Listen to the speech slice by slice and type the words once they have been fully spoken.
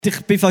Ich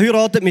bin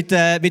verheiratet mit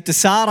der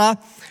Sarah.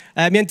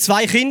 Wir haben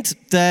 2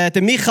 Kinder,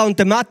 den Micha und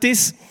den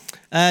Mathis.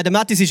 Der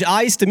Mathis ist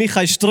 1, der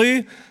Micha ist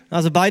 3.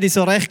 Also beide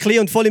so recht klein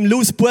und voll im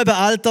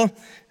Lausbubenalter.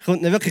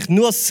 Kommt wirklich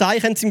nur das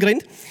Zeichen im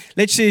Grind.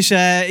 Letztens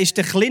ist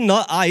der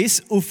Kleine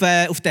 1 auf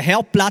der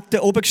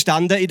Herdplatte oben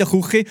gestanden in der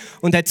Küche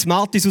und hat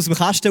Martis aus dem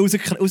Kasten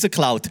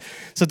rausgeklaut.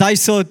 So, das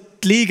ist so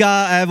die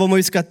Liga, wo wir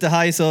uns gerade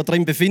daheim so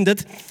drin befinden.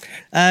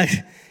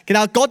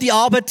 Genau,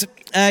 Gotti-Arbeit.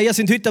 Ihr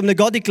seid heute an einem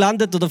Gotti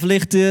gelandet, oder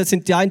vielleicht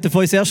sind die einen von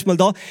uns das erste Mal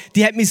da.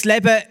 Die hat mein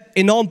Leben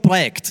enorm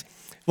geprägt.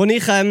 Als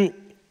ich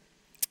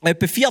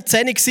etwa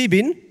 14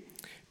 war,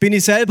 bin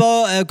ich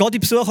selber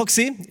Gotti-Besucher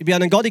gewesen. Ich bin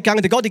an einen Gotti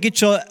gegangen. Der Gotti gibt es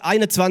schon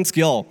 21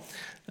 Jahre.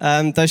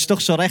 Das ist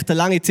doch schon recht eine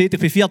lange Zeit.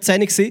 Ich war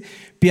 14 gewesen.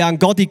 Bin an einen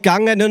Gotti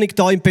gegangen, noch nicht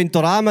hier im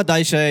Pentorama. Da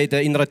war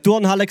in einer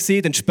Turnhalle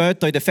gewesen, dann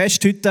später in der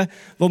Festhütte,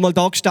 wo mal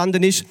da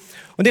gestanden ist.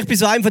 Und ich bin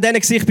so einer von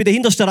denen gewesen, ich bin in der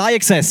hintersten Reihe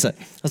gesessen.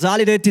 Also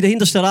alle dort in der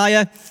hintersten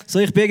Reihe. So,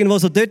 ich bin irgendwo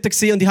so dort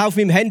gewesen und ich habe auf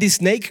meinem Handy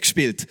Snake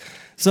gespielt.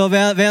 So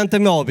während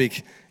dem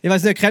Abend. Ich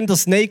weiß nicht, kennt ihr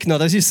Snake noch?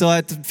 Das ist so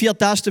 4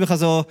 Tasten, man kann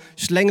so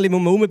Schlängel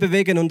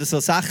bewegen und so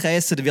Sachen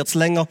essen, dann wird es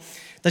länger.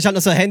 Das war halt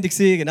noch so ein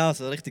Handy, genau,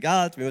 so richtig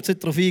alt, wenn wir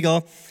jetzt drauf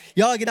eingehen.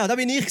 Ja, genau, da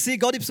bin ich gewesen,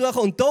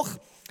 Gotti-Besucher. Und doch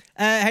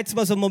hat es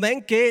mal so einen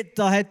Moment gegeben,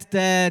 da hat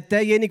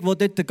derjenige, der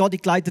dort den Gotti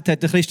geleitet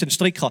hat, der Christian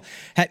Stricker,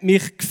 hat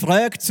mich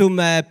gefragt,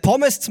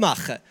 Pommes zu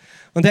machen.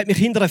 Und hat mich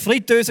hinter eine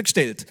Fritteuse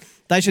gestellt.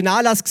 Da war ein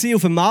Anlass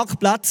auf dem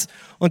Marktplatz.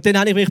 Und dann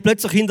habe ich mich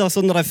plötzlich hinter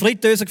so einer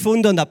Fritteuse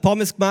gefunden und habe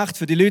Pommes gemacht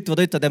für die Leute, die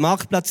dort an dem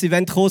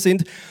Marktplatz-Event gekommen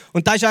sind.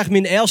 Und das war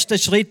eigentlich mein erster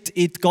Schritt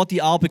in die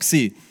Gotti-Arbeit.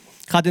 Ich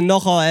habe dann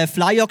nachher einen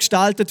Flyer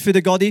gestaltet für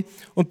den Gotti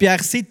und bin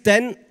eigentlich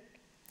seitdem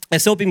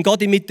so beim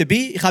Gotti mit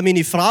dabei. Ich habe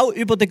meine Frau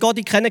über den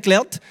Gotti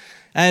kennengelernt.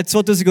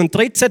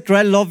 2013, die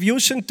Rel Love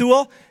Fusion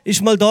Tour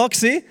war mal da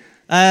gewesen.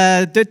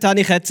 Dort habe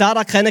ich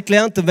Sarah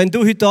kennengelernt. Und wenn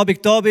du heute Abend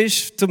da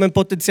bist, um einen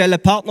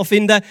potenziellen Partner zu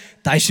finden,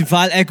 das ist im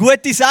Fall eine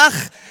gute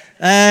Sache.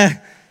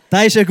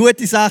 Das ist eine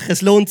gute Sache,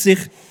 es lohnt sich.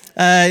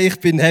 Ich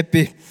bin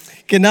happy.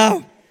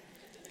 Genau.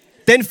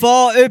 Dann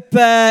vor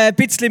etwa ein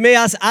bisschen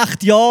mehr als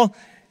 8 Jahren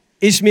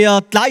ist mir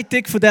die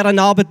Leitung von dieser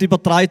Arbeit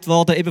übertragen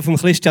worden, eben von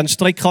Christian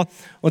Stricker.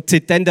 Und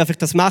seitdem darf ich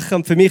das machen.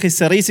 Und für mich ist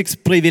es ein riesiges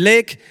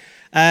Privileg,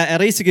 eine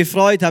riesige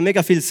Freude, ich habe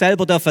mega viel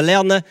selber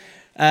lernen.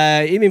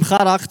 In meinem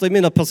Charakter, in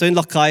meiner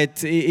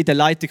Persönlichkeit, in der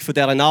Leitung von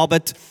dieser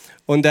Arbeit.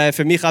 Und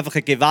für mich einfach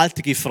eine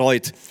gewaltige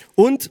Freude.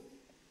 Und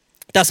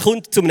das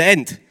kommt zum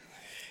Ende.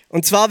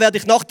 Und zwar werde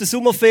ich nach der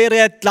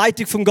Sommerferien die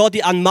Leitung von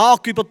Gotti an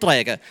Marc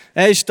übertragen.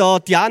 Er war da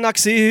Diana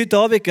heute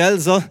Abend, gell?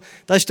 So,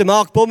 das ist der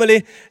Marc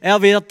Bummeli.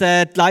 Er wird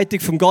die Leitung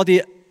von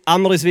Gotti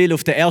Amriswil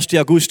auf den 1.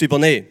 August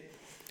übernehmen.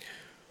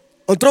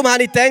 Und darum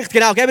habe ich gedacht,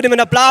 genau, geben ihm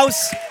einen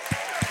Applaus.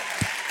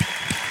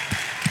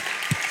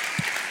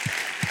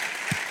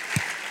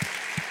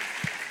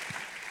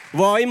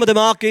 Wo auch immer der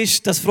Marc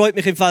ist, das freut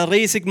mich im Fall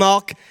riesig,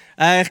 Marc.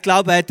 Ich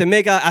glaube, er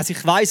hat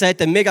ich weiss, er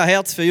hat ein mega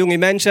Herz für junge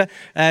Menschen.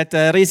 Er hat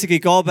eine riesige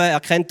Gabe, er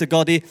kennt den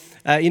Gotti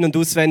in- und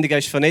auswendig, er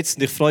ist vernetzt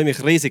und ich freue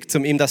mich riesig,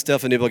 ihm das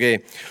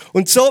übergeben.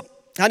 Und so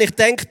habe ich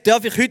gedacht,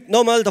 darf ich heute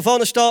nochmal da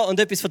vorne stehen und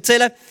etwas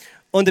erzählen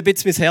und ein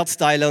bisschen mein Herz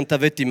teilen und das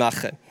möchte ich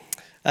machen.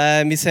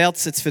 Mein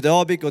Herz jetzt für den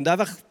Abend und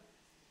einfach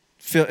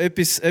für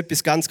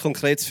etwas ganz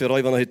Konkretes für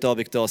euch, die heute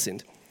Abend da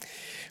sind.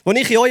 Als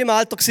ich in eurem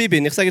Alter war,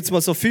 ich sage jetzt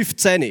mal so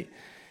 15, ich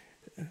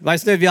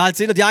weiss nicht, wie alt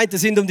sind. Die einen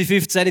sind um die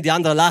 15, die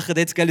anderen lachen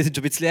jetzt, die sind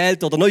schon ein bisschen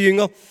älter oder noch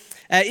jünger.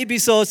 Ich war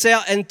so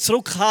sehr ein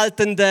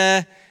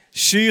zurückhaltender,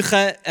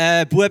 scheuer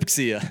Bub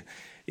gewesen.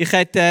 Ich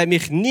hätte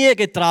mich nie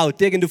getraut,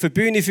 irgendwo auf der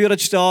Bühne zu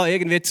stehen,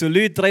 irgendwie zu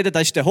Leuten zu reden.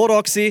 Das war der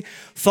Horror.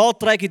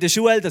 Vorträge in der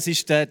Schule, das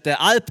war der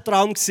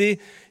Albtraum. Ich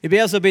bin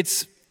eher so ein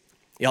bisschen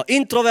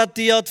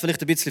introvertiert,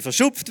 vielleicht ein bisschen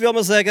verschupft, würde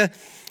man sagen.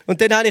 Und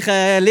dann habe ich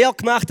eine Lehre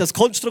gemacht als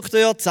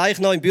Konstrukteur,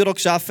 Zeichner im Büro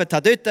gearbeitet,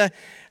 habe dort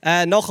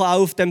nachher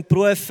auch auf diesem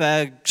Beruf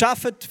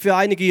gearbeitet für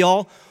einige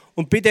Jahre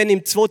und bin dann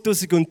im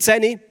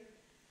 2010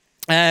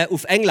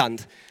 auf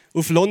England,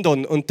 auf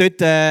London und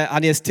dort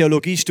habe ich ein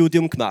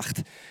Theologiestudium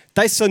gemacht.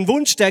 Das ist so ein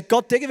Wunsch, der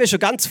Gott irgendwie schon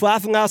ganz von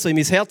Anfang an so in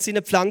mein Herz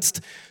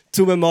hineingepflanzt,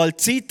 um mal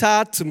Zeit zu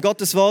haben, zum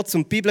Gotteswort,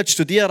 zum Bibel zu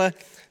studieren,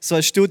 so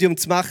ein Studium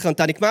zu machen. Und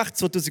das habe ich gemacht,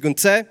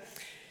 2010.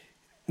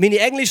 Meine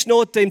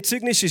Englischnote im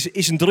Zeugnis war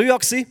ein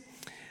 3er.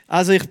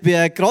 Also ich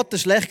war gerade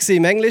schlecht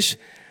im Englisch.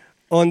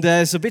 Und so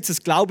ein bisschen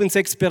ein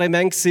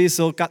Glaubensexperiment war,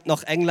 so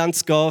nach England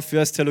zu gehen für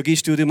ein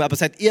Theologiestudium. Aber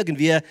es hat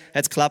irgendwie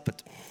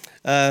geklappt.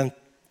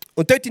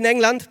 Und dort in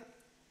England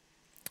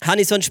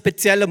hatte ich so einen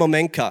speziellen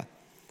Moment gehabt,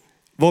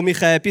 der mich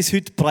bis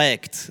heute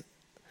prägt.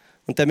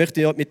 Und den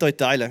möchte ich mit euch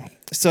teilen.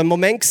 Es war so ein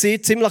Moment,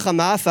 ziemlich am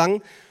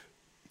Anfang,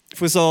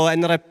 von so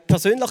einer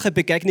persönlichen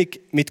Begegnung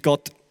mit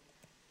Gott.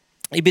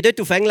 Ich bin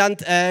dort auf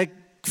England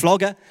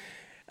geflogen,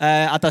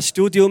 an das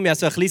Studium. Wir hatten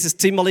so ein kleines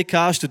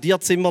Zimmerchen,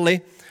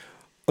 Studierzimmerchen.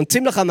 Und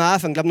ziemlich am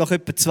Anfang, glaube nach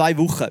etwa 2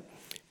 Wochen,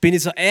 bin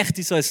ich so echt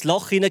in so ein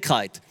Loch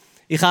hineingefallen.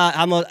 Ich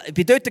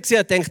bin dort und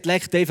dachte,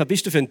 Leck, Dave, was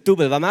bist du für ein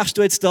Double? Was machst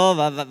du jetzt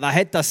da? Was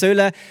hätte das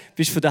sollen?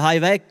 Bist du von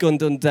daheim weg?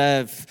 Und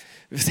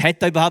was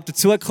hat da überhaupt eine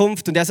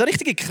Zukunft? Und ich hatte so eine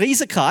richtige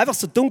Krise gehabt. Einfach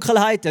so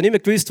Dunkelheit, ich habe nicht mehr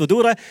gewusst,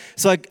 wodurch.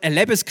 So eine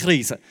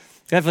Lebenskrise.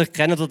 Vielleicht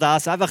kennt ihr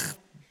das. Einfach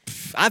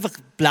einfach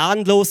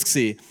planlos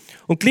gewesen.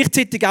 Und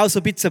gleichzeitig auch so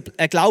ein bisschen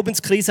eine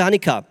Glaubenskrise hatte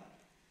ich.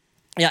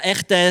 Ich habe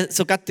echt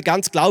sogar den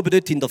ganzen Glauben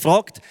dort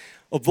hinterfragt,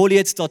 obwohl ich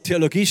jetzt da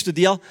Theologie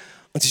studiere.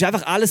 Und es ist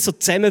einfach alles so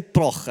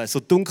zusammengebrochen, so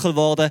dunkel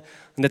geworden.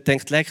 Und ich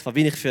dachte, leck, was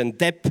bin ich für ein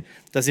Depp,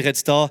 dass ich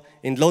jetzt da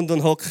in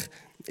London hocke,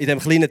 in diesem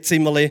kleinen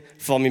Zimmerli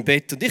vor meinem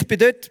Bett. Und ich bin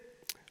dort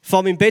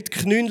vor meinem Bett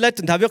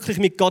geknündelt und habe wirklich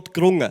mit Gott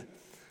gerungen.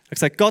 Ich habe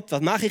gesagt, Gott,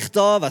 was mache ich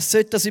da? Was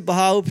soll das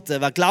überhaupt?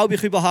 Was glaube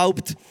ich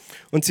überhaupt?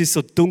 Und es ist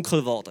so dunkel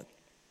geworden.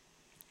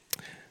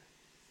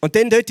 Und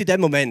dann dort in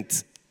dem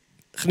Moment,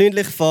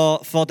 knündlich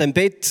vor dem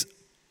Bett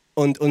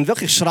und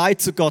wirklich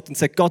schreit zu Gott und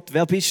sagt, Gott,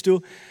 wer bist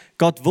du?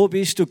 Gott, wo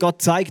bist du? Gott,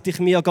 zeig dich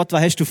mir. Gott,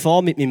 was hast du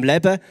vor mit meinem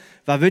Leben?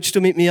 Was willst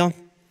du mit mir?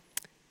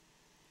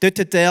 Dort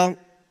hat er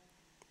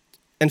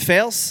einen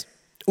Vers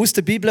aus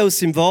der Bibel, aus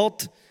seinem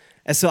Wort,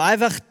 so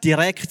einfach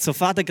direkt, so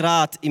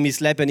fadengrad in mein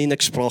Leben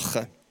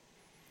hineingesprochen.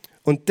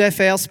 Und der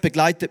Vers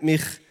begleitet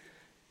mich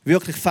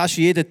wirklich fast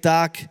jeden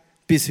Tag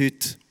bis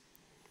heute.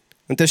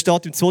 Und der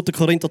steht im 2.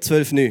 Korinther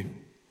 12,9.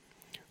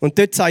 Und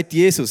dort sagt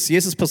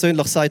Jesus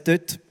persönlich sagt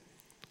dort,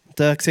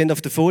 da sehen wir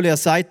auf der Folie, er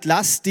sagt,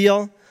 lass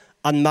dir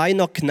an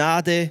meiner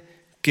Gnade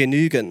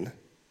genügen,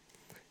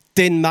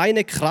 denn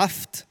meine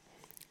Kraft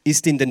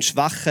ist in den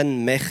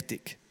Schwachen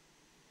mächtig.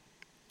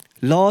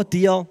 Lass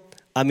dir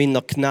an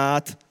meiner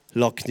Gnade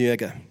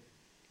genügen.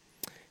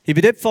 Ich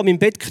bin dort vor meinem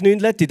Bett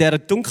geknündelt, in dieser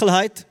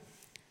Dunkelheit.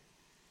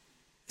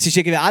 Es ist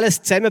irgendwie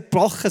alles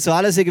zusammengebrochen, so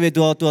alles irgendwie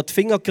durch die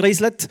Finger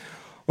gerieselt.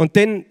 Und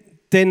dann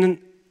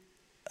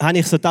habe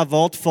ich so das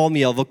Wort vor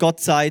mir, wo Gott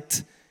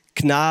sagt,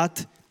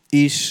 Gnade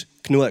ist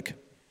genug.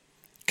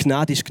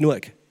 Gnade ist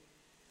genug.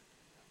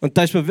 Und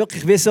da ist mir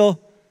wirklich wie so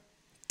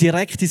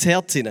direkt ins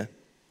Herz hinein.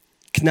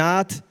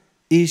 Gnade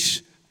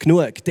ist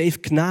genug. Dave,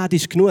 Gnade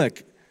ist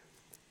genug.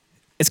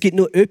 Es gibt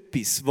nur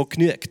etwas, das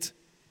genügt.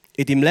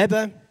 In deinem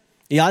Leben,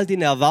 in all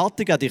deinen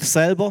Erwartungen an dich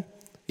selber,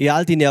 in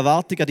all deinen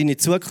Erwartungen an deine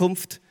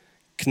Zukunft.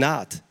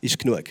 Gnade ist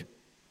genug.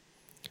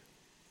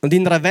 Und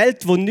in einer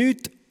Welt, wo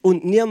nichts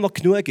und niemand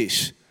genug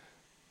ist,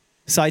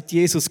 sagt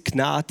Jesus,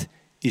 Gnade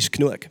ist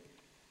genug.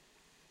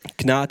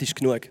 Gnade ist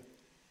genug.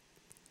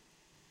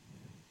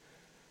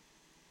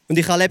 Und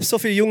ich erlebe so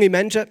viele junge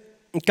Menschen,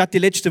 und gerade die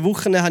letzten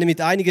Wochen habe ich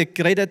mit einigen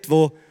geredet,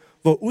 die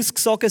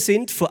ausgesogen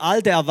sind von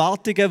all den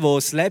Erwartungen, die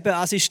das Leben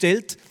an sie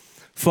stellt,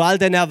 von all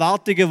den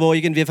Erwartungen, die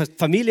irgendwie die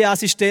Familie an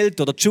sie stellt,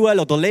 oder die Schule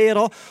oder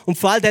Lehrer, und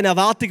von all den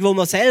Erwartungen, die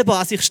man selber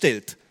an sich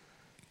stellt.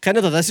 Kennt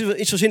ihr das? Das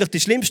ist wahrscheinlich die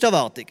schlimmste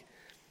Erwartung.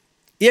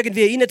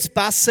 Irgendwie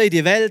reinzupassen in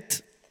die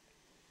Welt,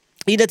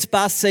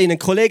 reinzupassen in einen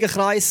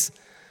Kollegenkreis,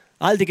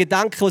 all die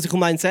Gedanken, die sich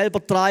um einen selber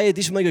drehen,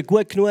 ist man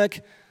gut genug,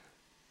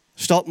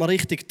 steht man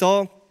richtig da.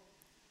 Und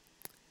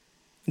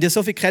ich habe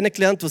so viele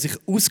kennengelernt, die sich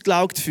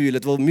ausgelaugt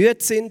fühlen, die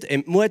müde sind,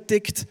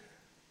 entmutigt,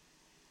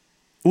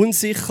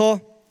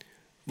 unsicher,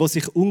 die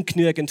sich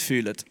ungenügend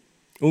fühlen.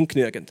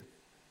 Ungenügend.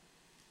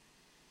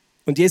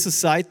 Und Jesus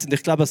sagt, und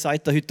ich glaube, er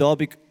sagt das heute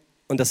Abend,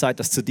 und er sagt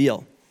das zu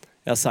dir,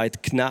 er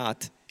sagt,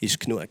 Gnade ist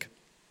genug.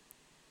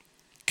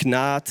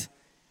 Gnade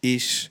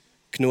ist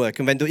genug.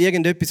 Und wenn du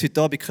irgendetwas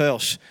heute Abend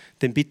hörst,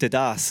 dann bitte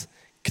das.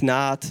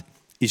 Gnade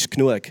ist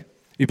genug.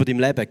 Über dein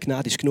Leben,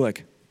 Gnade ist genug.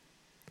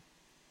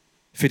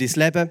 Für dein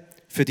Leben,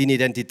 für deine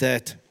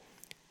Identität.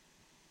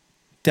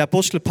 Der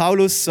Apostel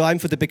Paulus, so einer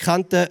der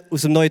Bekannten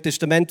aus dem Neuen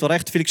Testament, der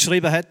recht viel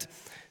geschrieben hat,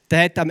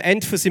 der hat am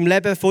Ende von seinem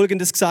Leben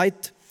Folgendes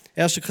gesagt.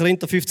 1.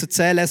 Korinther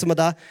 15,10 lesen wir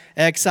da.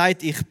 Er hat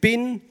gesagt, ich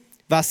bin,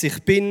 was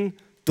ich bin,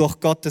 durch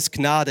Gottes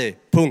Gnade.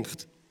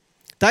 Punkt.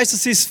 Das war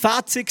sein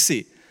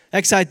Fazit. Er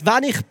hat gesagt,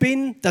 wann ich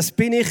bin, das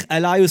bin ich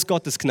allein aus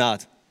Gottes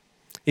Gnade.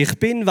 Ich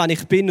bin, wann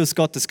ich bin, aus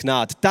Gottes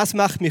Gnade. Das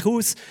macht mich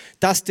aus,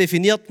 das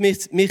definiert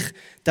mich,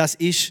 das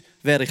ist,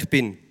 wer ich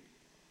bin.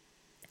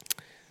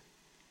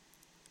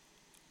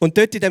 Und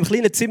dort in dem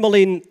kleinen Zimmerchen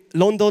in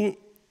London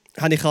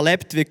habe ich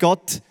erlebt, wie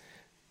Gott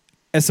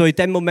so in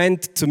dem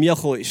Moment zu mir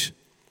gekommen ist.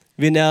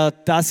 Wie er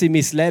das in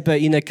mein Leben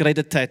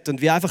hineingeredet hat. Und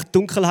wie einfach die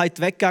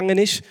Dunkelheit weggegangen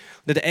ist.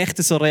 Und er echt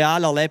so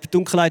real erlebt. Die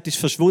Dunkelheit ist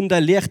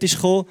verschwunden, Licht ist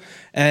gekommen,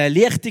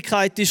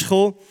 Leichtigkeit ist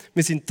gekommen.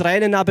 Wir sind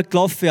Tränen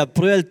runtergelaufen, ich habe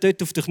brüllt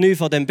dort auf den Knien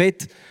vor dem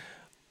Bett.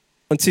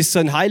 Und es war so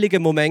ein heiliger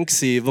Moment,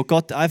 wo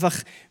Gott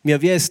einfach mir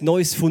wie ein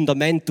neues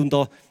Fundament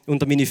unter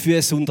meine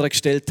Füße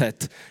untergestellt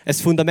hat. Ein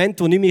Fundament,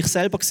 wo nicht ich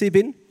selber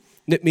war,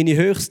 nicht meine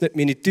Höchst, nicht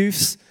meine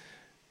Tiefs,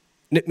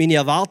 nicht meine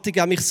Erwartungen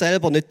an mich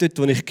selber, nicht dort,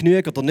 wo ich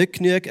genüge oder nicht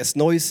genüge. Ein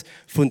neues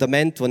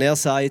Fundament, wo er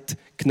sagt,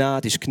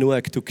 Gnade ist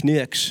genug, du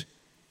genügst.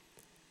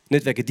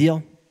 Nicht wegen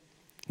dir,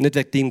 nicht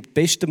wegen deinem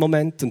besten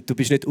Moment und du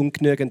bist nicht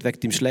ungenügend wegen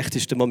deinem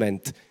schlechtesten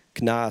Moment.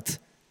 Gnade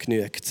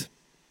genügt.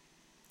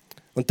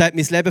 Und das hat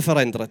mein Leben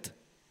verändert.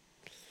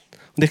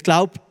 Und ich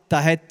glaube,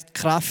 das hat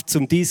Kraft,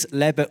 um dein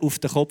Leben auf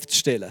den Kopf zu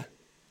stellen.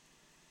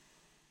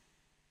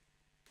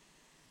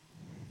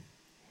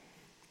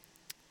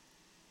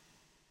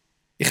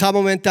 Ich habe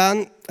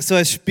momentan so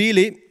ein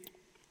Spiel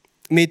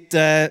mit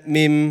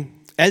meinem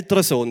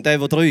älteren Sohn, der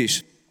 3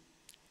 ist.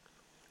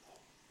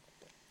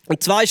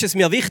 Und zwar ist es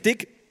mir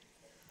wichtig,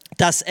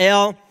 dass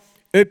er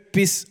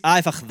etwas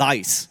einfach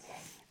weiß.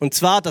 Und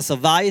zwar, dass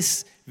er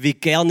weiß, wie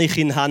gerne ich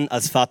ihn habe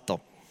als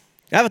Vater.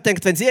 Ja, ich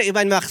denke, ich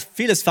mache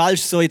vieles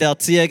falsch so in der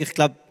Erziehung. Ich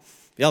glaube,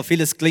 ja,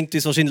 vieles klingt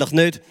uns wahrscheinlich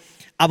nicht.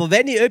 Aber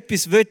wenn ich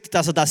etwas will,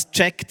 dass er das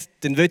checkt,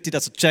 dann will ich,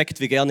 dass er checkt,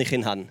 wie gerne ich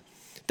ihn habe.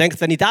 Ich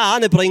denke, wenn ich das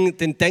anbringe,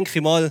 dann denke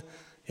ich mal,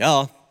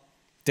 ja,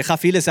 der kann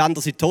vieles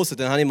anderes in die Hose.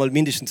 Dann habe ich mal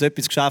mindestens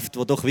etwas geschafft,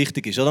 was doch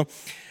wichtig ist, oder?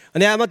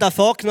 Und ich habe mir da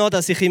vorgenommen,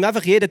 dass ich ihm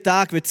einfach jeden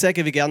Tag sagen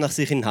will, wie gerne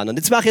ich ihn habe. Und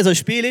jetzt mache ich so ein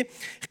Spiel.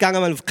 Ich gehe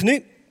einmal auf die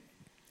Knie,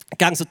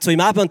 gehe so zu ihm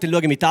ab und dann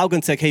schaue ich mit den Augen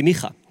und sage, hey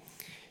Micha,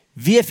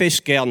 wie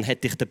fest gern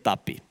hätte ich den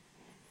Papi?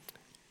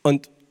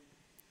 Und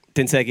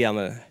dann sage ich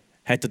einmal,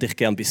 hätte er dich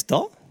gern bis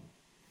da?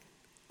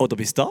 Oder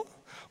bis da?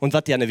 Und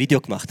was, ich habe ein Video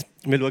gemacht.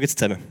 Wir schauen jetzt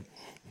zusammen.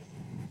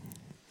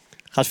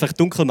 Kannst du vielleicht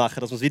dunkel machen,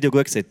 dass man das Video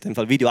gut sieht? Im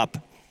Fall Video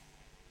ab.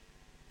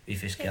 Wie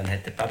fest gern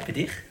hätte der Papi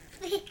dich?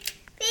 Bis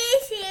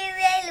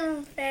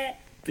Himmelhofen.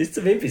 Bis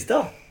zu wem? Bis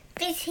da?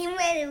 Bis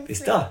Himmelhofen.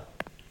 Bis da?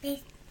 Bis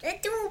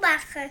du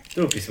machen.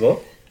 Du, bis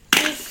wo?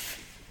 Bis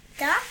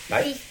da.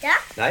 Nein. Bis da.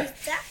 Nein.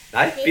 Bis da.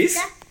 Nein, bis?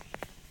 Da.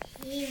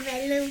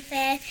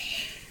 Himmelhofen.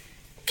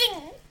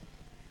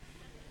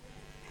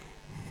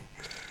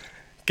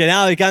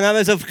 Genau, ich gehe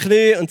einmal so auf die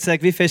Knie und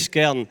sage, wie fest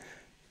gern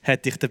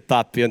hätte ich den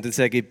Papi? Und dann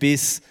sage ich,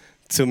 bis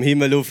zum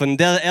Himmel auf. Und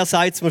er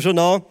sagt es mir schon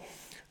an.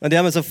 Und ich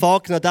habe mir so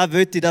vorgenommen, da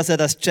will ich, dass er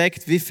das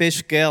checkt, wie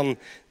fest gern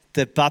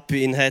der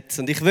Papi ihn hat.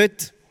 Und ich will,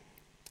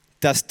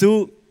 dass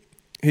du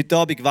heute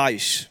Abend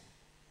weisst,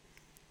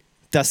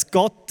 dass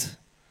Gott,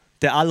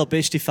 der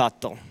allerbeste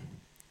Vater,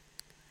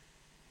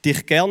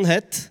 dich gern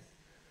hat,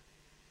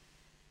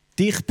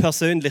 dich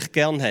persönlich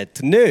gern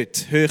hat.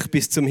 Nicht hoch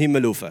bis zum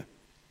Himmel rauf,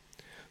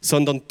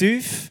 sondern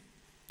tief,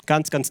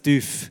 ganz, ganz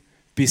tief,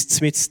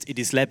 bis mitten in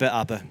dein Leben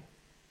runter.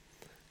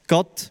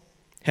 Gott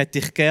hat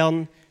dich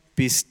gern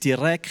bis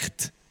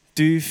direkt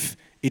tief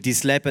in dein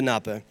Leben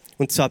runter.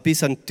 Und zwar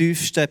bis an den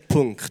tiefsten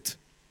Punkt.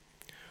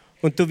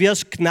 Und du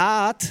wirst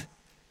Gnade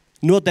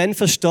nur dann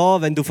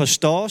verstehen, wenn du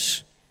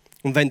verstehst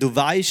und wenn du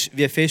weißt,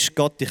 wie fest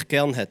Gott dich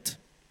gern hat.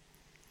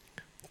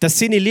 Dass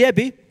seine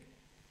Liebe,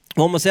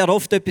 wo man sehr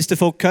oft etwas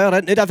davon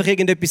hören, nicht einfach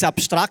irgendetwas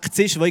Abstraktes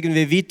ist, was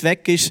irgendwie weit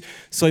weg ist,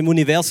 so im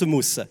Universum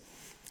raus,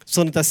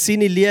 sondern dass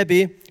seine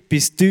Liebe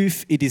bis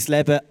tief in dein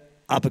Leben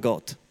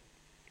runtergeht.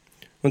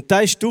 Und das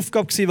war die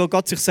Aufgabe, die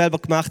Gott sich selber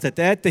gemacht hat.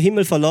 Er hat den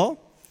Himmel verloren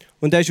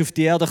und er ist auf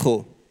die Erde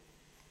gekommen.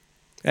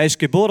 Er ist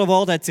geboren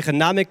worden, hat sich einen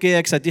Namen gegeben,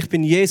 hat gesagt, ich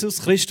bin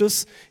Jesus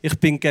Christus, ich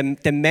bin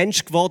der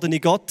Mensch gewordene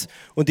Gott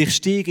und ich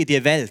steige in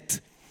die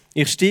Welt.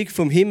 Ich steige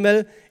vom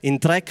Himmel in den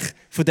Dreck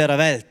von dieser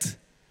Welt.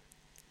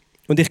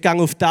 Und ich gehe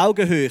auf die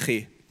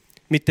Augenhöhe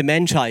mit der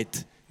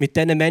Menschheit, mit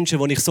den Menschen,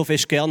 die ich so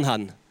fest gern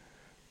habe.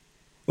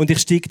 Und ich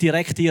steige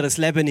direkt in ihr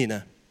Leben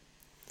hinein.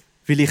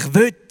 Weil ich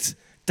will,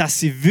 dass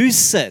sie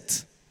wissen,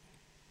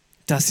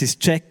 dass sie es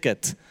checken,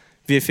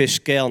 wie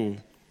fest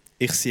gern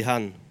ich sie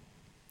habe.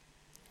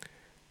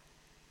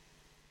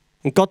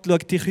 Und Gott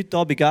schaut dich heute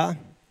Abend an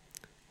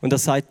und er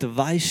sagt,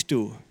 weißt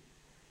du,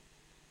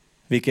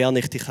 wie gern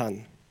ich dich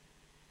habe?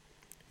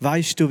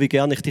 Weißt du, wie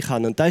gern ich dich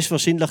habe? Und das ist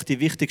wahrscheinlich die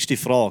wichtigste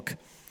Frage,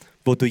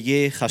 die du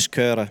je kannst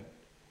hören.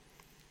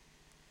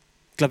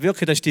 Ich glaube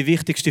wirklich, das ist die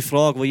wichtigste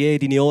Frage, die je in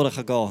deine Ohren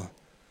gehen kann.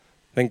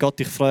 Wenn Gott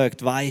dich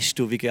fragt, weißt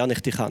du, wie gern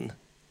ich dich habe?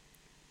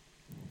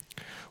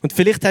 Und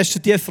vielleicht hast du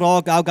diese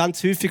Frage auch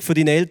ganz häufig von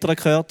deinen Eltern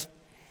gehört.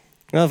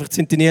 Ja, vielleicht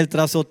sind deine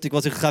Eltern auch solche,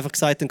 die sich einfach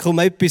gesagt haben, komm,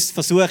 etwas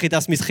versuche ich,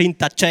 dass mein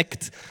Kind das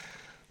checkt.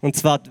 Und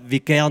zwar,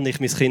 wie gern ich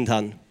mein Kind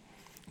habe.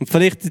 Und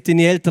vielleicht sind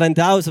deine Eltern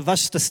auch so,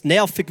 was, dass es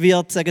nervig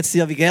wird, sagen sie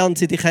ja, wie gern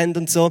sie dich haben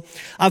und so.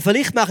 Aber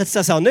vielleicht machen sie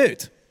das auch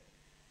nicht.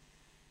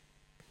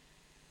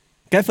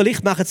 Gell,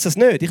 vielleicht machen sie das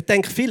nicht. Ich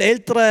denke, viele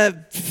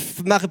Eltern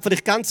machen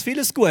vielleicht ganz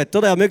vieles gut,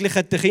 oder?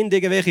 Ermöglichen den Kindern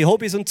irgendwelche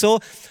Hobbys und so,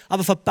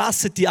 aber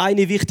verpassen die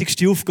eine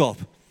wichtigste Aufgabe.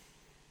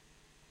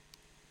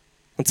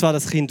 Und zwar,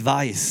 dass das Kind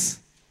weiss,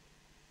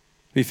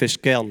 wie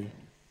fest gern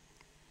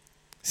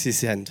sie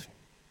haben.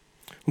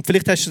 Und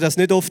vielleicht hast du das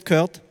nicht oft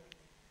gehört.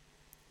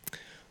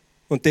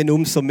 Und dann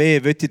umso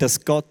mehr will ich, dass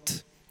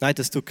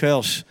du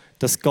hörst,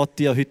 dass Gott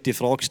dir heute die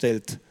Frage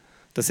stellt.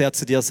 Dass er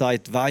zu dir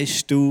sagt,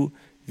 weißt du,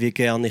 wie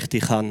gern ich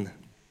dich habe?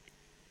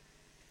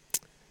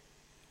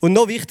 Und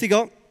noch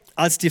wichtiger,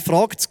 als die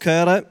Frage zu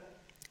hören,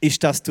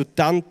 ist, dass du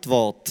die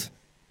Antwort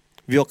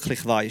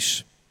wirklich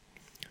weißt.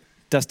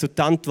 Dass du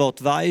die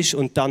Antwort weißt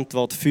und die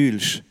Antwort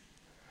fühlst.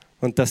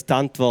 Und dass die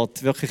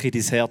Antwort wirklich in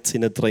dein Herz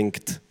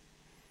hineindringt.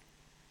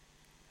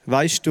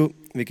 Weißt du,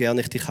 wie gern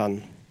ich dich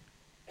habe?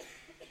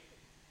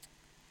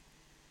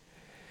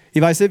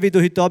 Ich weiss nicht, wie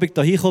du heute Abend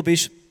hier gekommen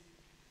bist.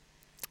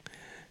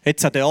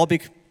 Jetzt an der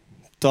Abend,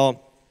 da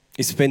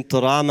ins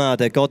Pentorama, an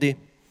der Godi.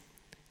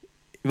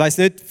 Ich weiss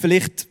nicht,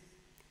 vielleicht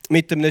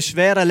mit einem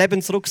schweren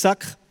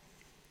Lebensrucksack.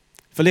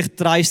 Vielleicht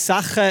trägst du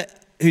Sachen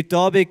heute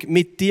Abend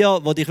mit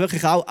dir, die dich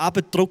wirklich auch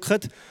abdrücken,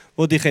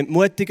 die dich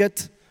entmutigen,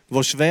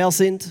 die schwer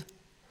sind,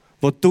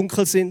 die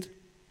dunkel sind.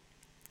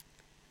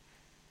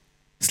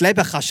 Das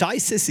Leben kann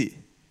scheiße sein.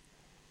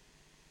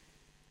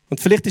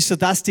 Und vielleicht ist so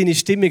das deine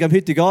Stimmung am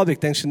heutigen Abend.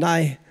 Du denkst,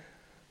 nein,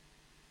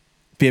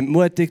 ich bin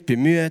entmutigt,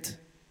 bin müde.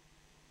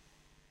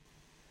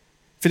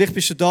 Vielleicht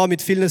bist du da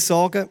mit vielen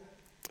Sorgen,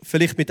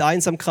 vielleicht mit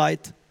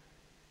Einsamkeit.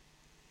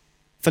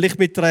 Vielleicht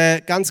mit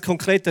einer ganz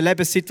konkreten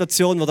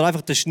Lebenssituation, wo er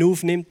einfach den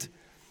Schnuff nimmt.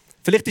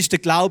 Vielleicht ist der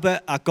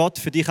Glaube an Gott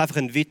für dich einfach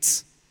ein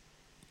Witz.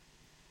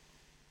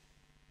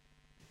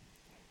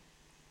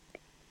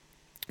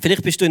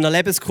 Vielleicht bist du in einer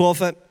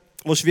Lebenskurve,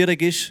 die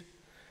schwierig ist.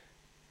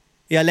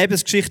 Ich habe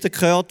Lebensgeschichten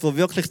gehört, die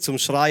wirklich zum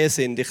Schreien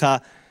sind. Ich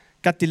habe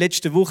gerade die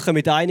letzten Wochen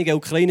mit einigen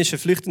ukrainischen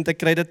Flüchtenden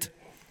geredet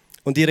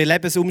und ihre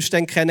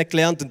Lebensumstände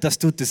kennengelernt und das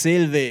tut der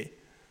Seele weh.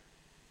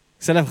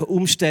 Das sind einfach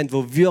Umstände,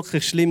 die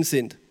wirklich schlimm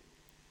sind.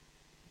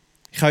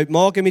 Ich habe heute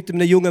Morgen mit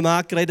einem jungen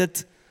Mann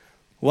geredet,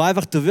 der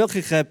einfach durch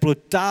wirklich eine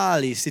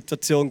brutale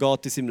Situation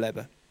geht in seinem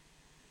Leben.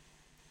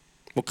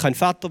 Der keinen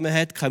Vater mehr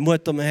hat, keine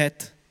Mutter mehr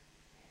hat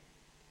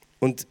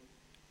und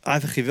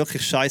einfach in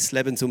wirklich scheiß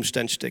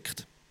Lebensumständen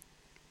steckt.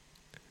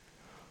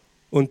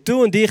 Und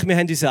du und ich, wir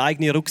haben unseren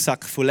eigenen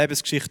Rucksack von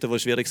Lebensgeschichten, die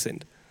schwierig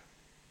sind.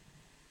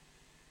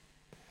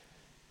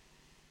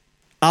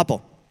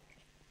 Aber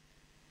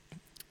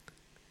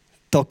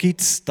da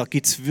gibt's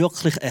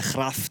wirklich eine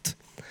Kraft.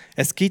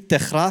 Es gibt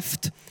eine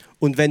Kraft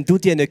und wenn du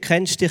die nicht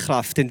kennst, die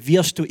Kraft, dann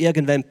wirst du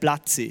irgendwann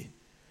Platz sein.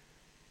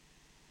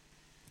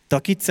 Da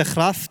gibt es eine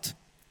Kraft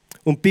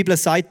und die Bibel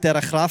sagt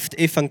dieser Kraft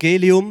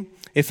Evangelium.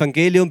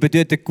 Evangelium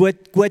bedeutet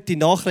gute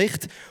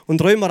Nachricht.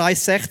 Und Römer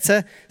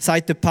 1,16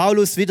 sagt der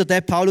Paulus, wieder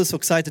der Paulus, der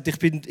gesagt hat,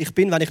 ich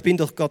bin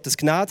durch Gottes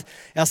Gnade.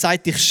 Er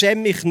sagt, ich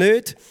schäme mich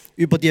nicht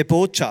über die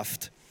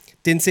Botschaft.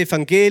 Denn das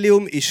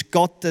Evangelium ist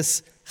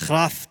Gottes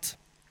Kraft.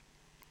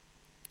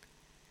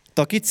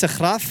 Da gibt es eine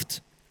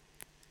Kraft.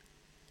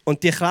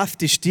 Und die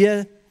Kraft ist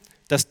die,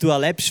 dass du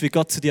erlebst, wie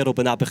Gott zu dir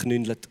oben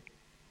runterknündelt.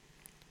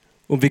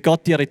 Und wie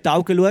Gott dir in die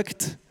Augen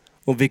schaut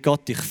und wie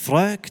Gott dich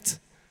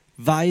fragt,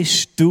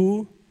 weisst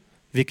du,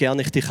 wie gern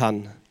ich dich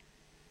habe?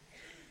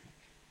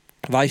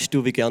 Weisst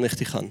du, wie gern ich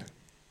dich habe?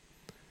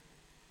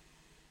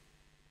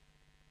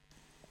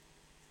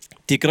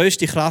 Die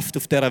grösste Kraft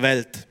auf dieser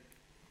Welt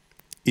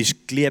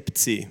ist geliebt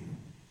sein.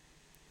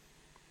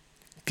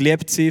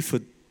 Geliebt sein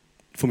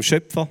vom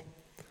Schöpfer,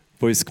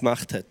 der uns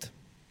gemacht hat.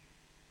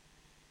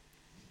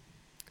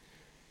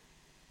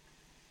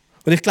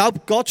 Und ich glaube,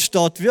 Gott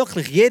steht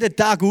wirklich jeden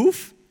Tag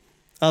auf,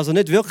 also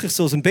nicht wirklich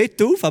so aus dem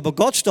Bett auf, aber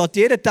Gott steht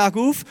jeden Tag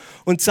auf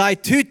und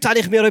sagt, heute habe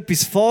ich mir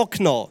etwas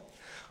vorgenommen.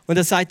 Und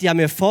er sagt, ich habe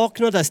mir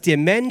vorgenommen, dass die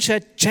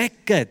Menschen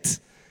checken,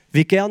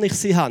 wie gern ich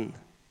sie habe.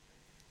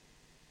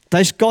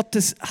 Das ist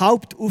Gottes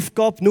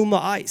Hauptaufgabe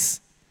Nummer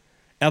 1.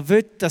 Er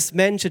will, dass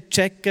Menschen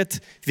checken,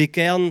 wie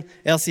gern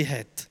er sie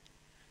hat.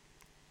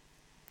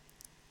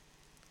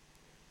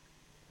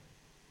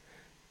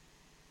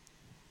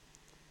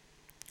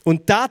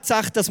 Und die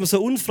Tatsache, dass wir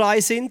so unfrei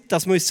sind,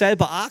 dass wir uns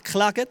selber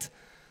anklagen,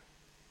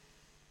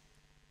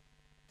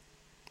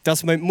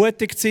 dass wir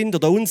entmutigt sind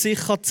oder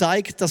unsicher,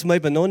 zeigt, dass wir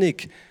eben noch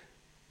nicht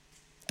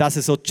das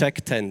so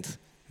gecheckt haben,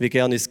 wie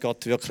gern uns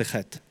Gott wirklich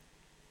hat.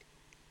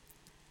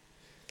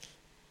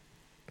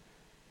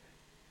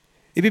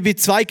 Ich war bei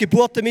 2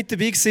 Geburten mit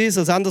dabei gewesen,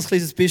 so ein anderes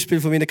kleines Beispiel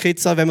von meinen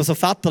Kids. Wenn man so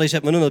Vater ist,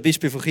 hat man nur noch ein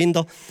Beispiel von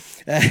Kindern.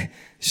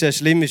 Ist ja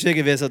schlimm, ist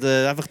irgendwie so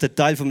einfach der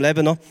Teil vom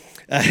Leben noch.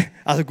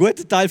 Also ein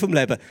guter Teil vom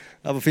Leben,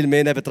 aber viel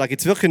mehr nebendran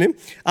gibt es wirklich nicht mehr.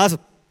 Also,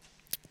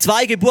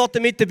 2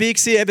 Geburten mit dabei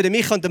gewesen, eben der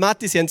Micha und der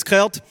Matti, Sie haben es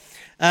gehört.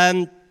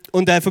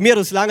 Und von mir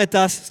aus lange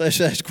das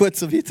ist gut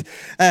so weit.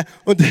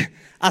 Und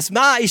als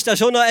Mann ist das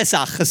schon noch eine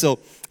Sache, so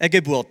eine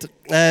Geburt.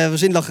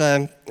 Wahrscheinlich,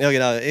 ja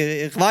genau,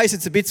 ich weiss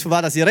jetzt ein bisschen,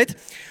 von was ich rede.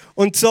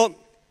 Und so,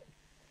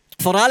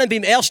 vor allem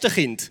beim ersten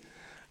Kind.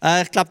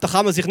 Ich glaube, da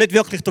kann man sich nicht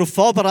wirklich darauf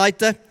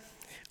vorbereiten.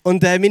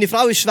 Und meine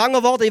Frau ist schwanger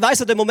geworden. Ich weiss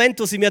noch den Moment,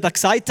 wo sie mir das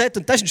gesagt hat.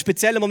 Und das war ein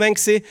spezieller Moment.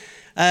 Wir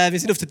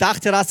sind auf der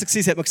Dachterrasse.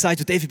 Sie hat mir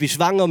gesagt, du Devi, bist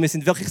schwanger. Und wir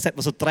sind wirklich, es hat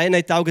mir so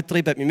Tränen in die Augen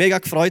getrieben. Hat mich mega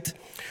gefreut.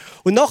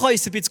 Und nachher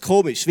ist es ein bisschen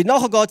komisch. Weil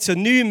nachher geht es ja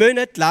 9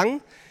 Monate lang,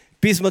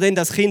 bis man dann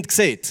das Kind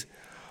sieht.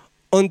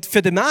 Und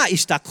für den Mann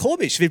ist das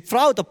komisch. Weil die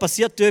Frau, da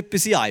passiert ja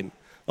etwas in einem.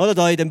 Oder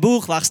da in dem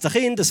Bauch wächst das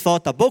Kind, es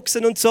fährt an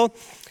Boxen und so.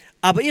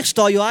 Aber ich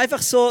stehe ja einfach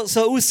so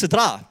aussen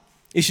dran.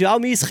 Ist ja auch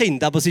mein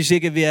Kind, aber es ist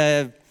irgendwie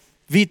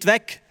weit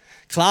weg.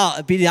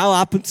 Klar, bin ich auch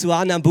ab und zu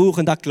am Bauch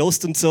und habe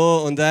gelost und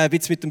so und ein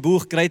bisschen mit dem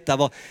Bauch geredet,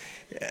 aber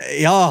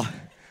ja,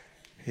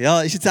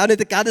 ist jetzt auch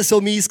nicht gerade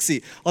so mies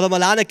gewesen. Oder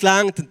mal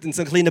angelangt und dann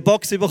so eine kleine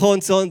Box bekommen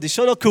und so, und das ist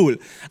schon noch cool.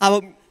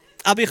 Aber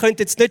ich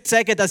könnte jetzt nicht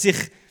sagen, dass ich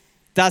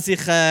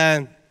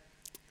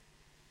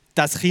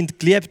das Kind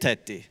geliebt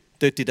hätte,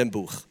 dort in dem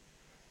Bauch.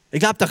 Ich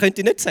glaube, das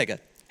könnte ich nicht sagen.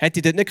 Hätte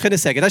ich dort nicht können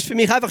sagen. Das ist für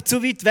mich einfach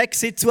zu weit weg,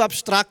 zu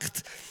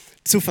abstrakt,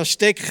 zu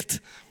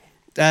versteckt,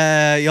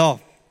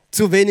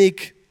 zu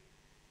wenig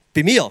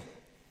bei mir.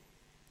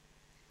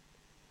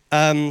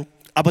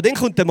 Aber dann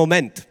kommt der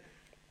Moment.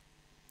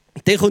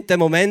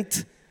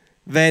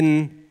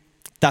 Wenn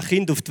das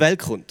Kind auf die Welt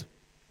kommt.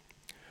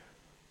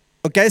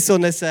 Okay, so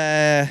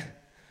ein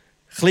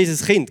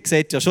kleines Kind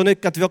sieht ja schon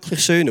nicht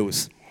wirklich schön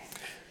aus.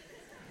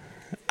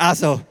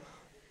 Also,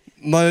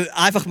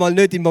 einfach mal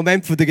nicht im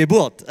Moment der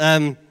Geburt.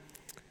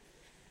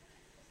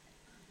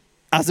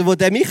 Also, wo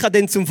der Micha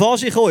dann zum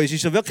Vorschein kam, war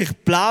er wirklich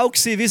blau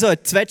wie so ein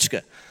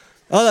Zwetschge.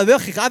 Oder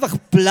wirklich einfach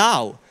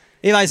blau.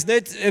 Ich weiss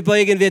nicht, ob er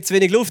irgendwie zu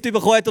wenig Luft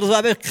bekommen hat oder so,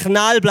 aber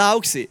knallblau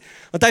gewesen.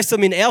 Und das ist so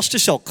mein erster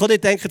Schock. Oder?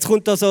 Ich denke, jetzt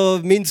kommt da so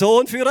mein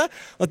Sohn führen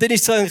und dann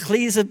ist so ein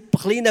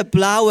kleiner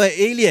blauer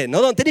Alien.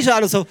 Oder? Und dann ist er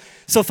auch noch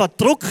so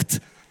verdruckt.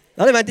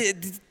 Oder? Ich meine,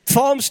 die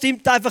Form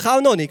stimmt einfach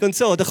auch noch nicht. Und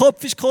so. Der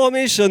Kopf ist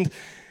komisch und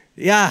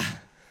ja.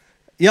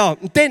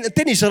 Und dann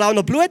ist er auch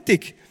noch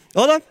blutig.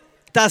 Oder?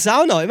 Das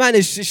auch noch. Ich meine,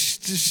 es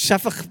ist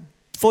einfach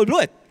voll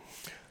Blut.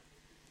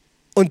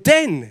 Und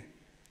dann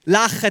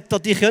lacht er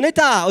dich ja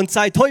nicht an und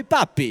sagt, hoi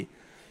Papi.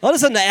 Oder?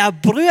 Sondern er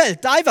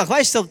brüllt einfach,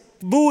 weißt du, so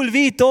Maul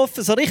weit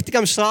offen, so richtig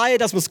am Schreien,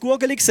 dass man das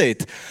Gurgeli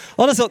sieht.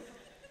 Oder so,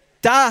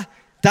 da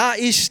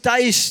ist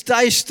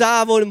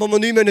da, wo wir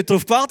nicht mehr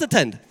darauf gewartet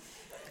haben.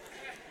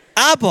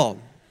 Aber,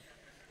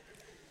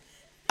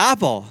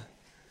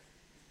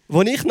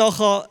 als ich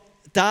nachher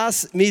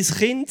mein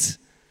Kind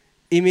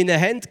in meine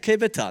Hände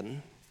gegeben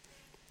habe,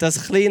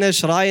 das kleine,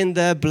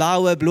 schreiende,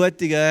 blaue,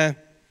 blutige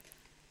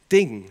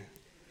Ding,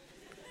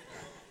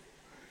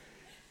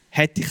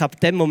 hätte ich ab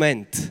dem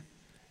Moment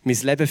mein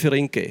Leben für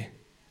ihn gegeben.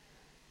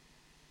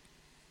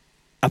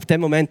 Ab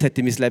dem Moment hätte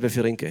ich mein Leben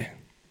für ihn gegeben.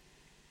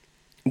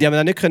 Und ich habe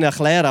mir das nicht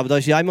erklären, aber da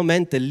ist in einem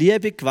Moment eine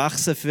Liebe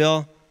gewachsen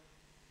für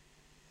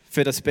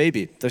das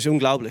Baby. Das ist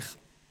unglaublich.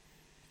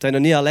 Das habe ich noch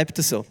nie erlebt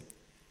so.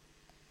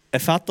 Eine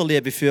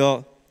Vaterliebe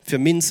für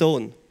meinen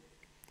Sohn.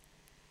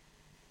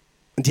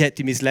 Und ich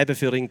hätte mein Leben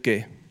für ihn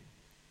gegeben.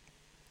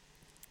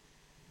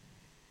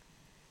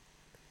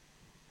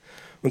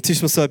 Und es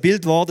ist mir so ein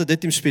Bild geworden,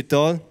 dort im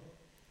Spital,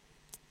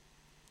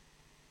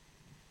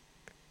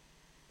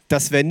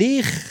 dass wenn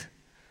ich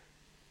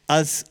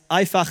als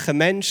einfacher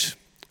Mensch,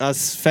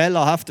 als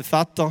fehlerhafter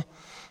Vater,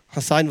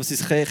 als einer, der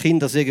sein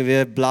Kind als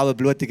irgendwie blaue,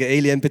 blutige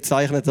Alien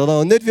bezeichnet, oder?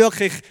 Und nicht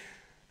wirklich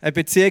eine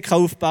Beziehung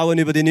aufbauen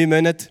über die 9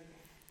 Monate,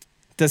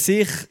 dass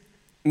ich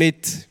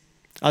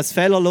als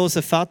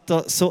fehlerloser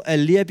Vater so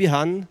eine Liebe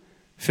habe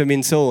für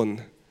meinen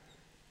Sohn.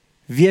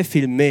 Wie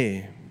viel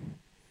mehr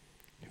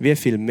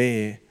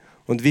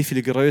und wie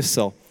viel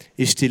grösser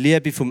ist die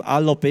Liebe vom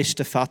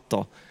allerbesten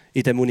Vater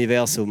in dem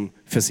Universum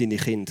für seine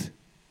Kinder.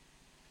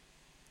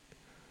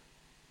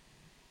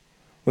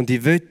 Und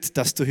ich will,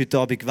 dass du heute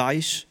Abend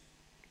weisst,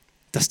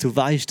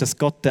 dass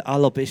Gott, der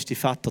allerbeste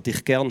Vater,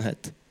 dich gern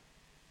hat.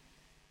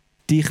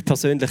 Dich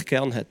persönlich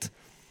gern hat.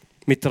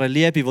 Mit einer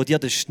Liebe, die dir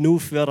den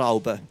Schnuff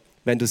rauben will,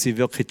 wenn du sie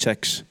wirklich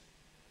checkst.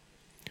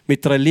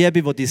 Mit einer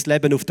Liebe, die dein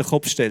Leben auf den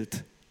Kopf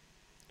stellt,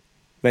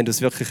 wenn du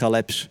es wirklich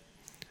erlebst.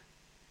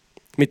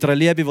 Mit einer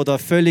Liebe, die dir eine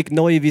völlig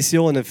neue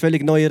Vision, eine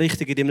völlig neue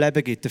Richtung in deinem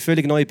Leben gibt, eine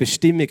völlig neue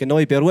Bestimmung, eine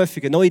neue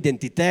Berufung, eine neue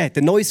Identität,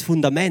 ein neues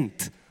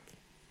Fundament.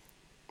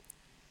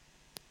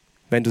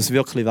 Wenn du es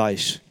wirklich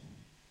weißt.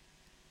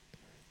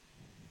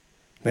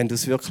 Wenn du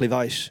es wirklich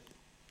weißt.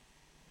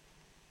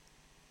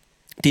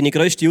 Deine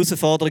grösste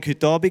Herausforderung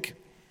heute Abend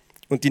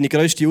und deine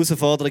grösste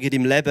Herausforderung in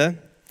deinem Leben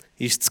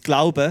ist zu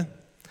glauben,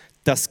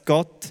 dass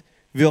Gott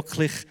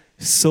wirklich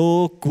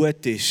so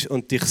gut ist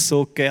und dich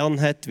so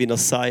gern hat, wie er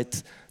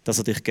sagt, dass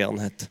er dich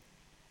gern hat.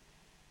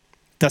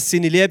 Dass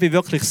seine Liebe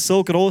wirklich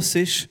so groß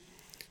ist,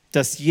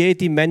 dass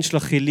jede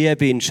menschliche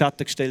Liebe in den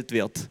Schatten gestellt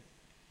wird.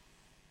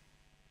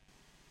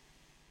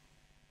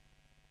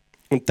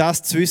 Und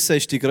das zu wissen,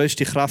 ist die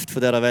grösste Kraft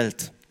dieser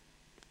Welt.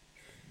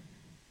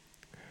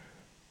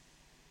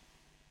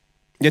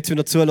 Jetzt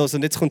wieder zuhören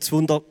und jetzt kommt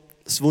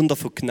das Wunder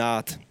von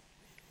Gnade.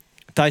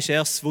 Das war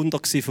erst das Wunder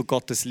von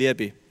Gottes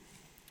Liebe.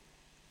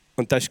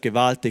 Und das ist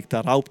gewaltig,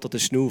 da raubt dir den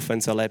Schnuff, wenn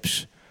du es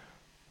erlebst.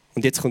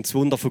 Und jetzt kommt das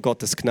Wunder von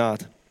Gottes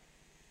Gnade.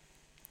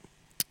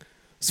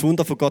 Das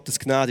Wunder von Gottes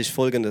Gnade ist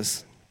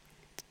folgendes.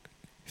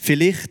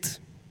 Vielleicht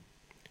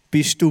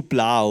bist du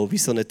blau wie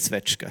so eine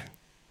Zwetschge.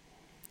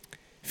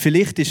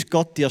 Vielleicht ist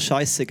Gott dir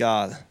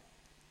scheißegal.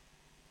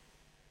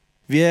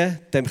 Wie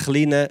dem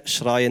kleinen,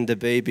 schreienden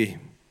Baby.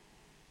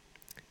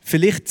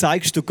 Vielleicht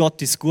zeigst du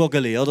Gott dein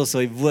Gurgeli oder so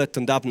in Wut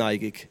und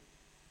Abneigung.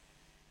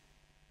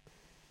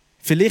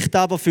 Vielleicht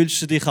aber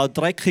fühlst du dich auch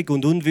dreckig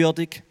und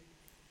unwürdig.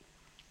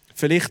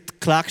 Vielleicht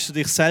klagst du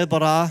dich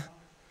selber an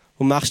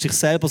und machst dich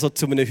selber so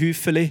zu einem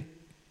Häufeli.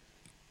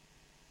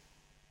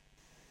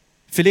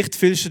 Vielleicht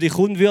fühlst du dich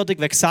unwürdig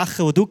wegen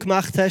Sachen, die du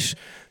gemacht hast.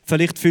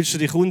 Vielleicht fühlst du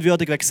dich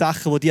unwürdig wegen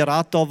Sachen, die dir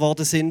angetan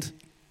worden sind.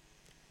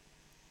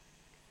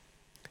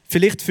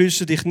 Vielleicht fühlst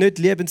du dich nicht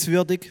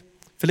liebenswürdig.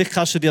 Vielleicht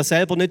kannst du dir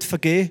selber nicht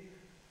vergeben.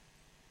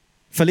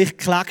 Vielleicht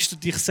klagst du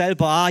dich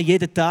selber an,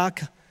 jeden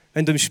Tag,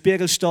 wenn du im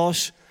Spiegel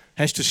stehst.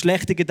 Hast du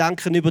schlechte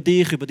Gedanken über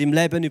dich, über dein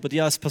Leben, über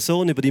dich als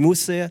Person, über dein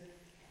Aussehen.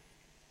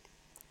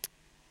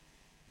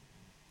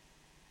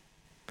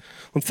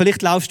 Und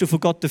vielleicht laufst du von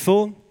Gott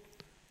davon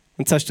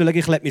und sagst, du,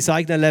 ich lebe mein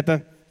eigenes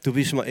Leben, du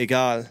bist mir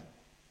egal.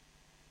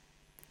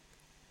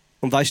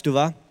 Und weißt du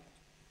was?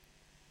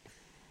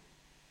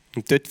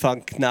 Und dort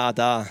fängt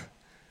Gnade an.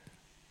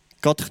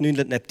 Gott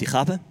knündelt neben dich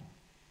ab.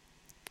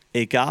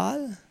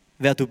 Egal,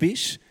 wer du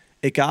bist,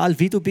 egal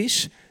wie du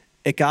bist,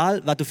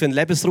 egal, was du für einen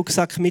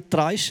Lebensrucksack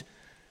mitträgst,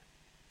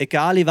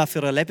 egal in was für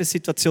einer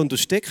Lebenssituation du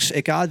steckst,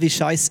 egal wie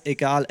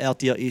scheißegal er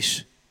dir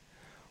ist.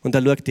 Und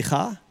er schaut dich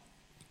an,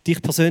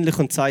 dich persönlich,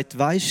 und sagt,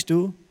 weißt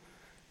du,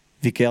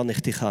 wie gern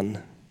ich dich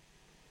habe?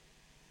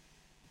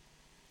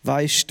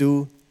 Weißt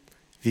du,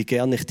 wie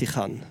gern ich dich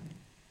habe?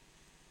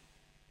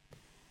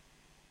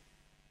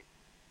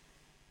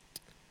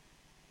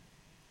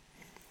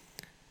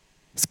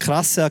 Das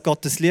Krasse an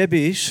Gottes Liebe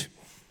ist,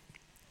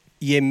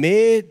 je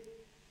mehr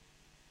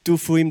du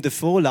von ihm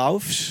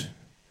davonlaufst,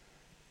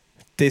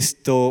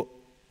 desto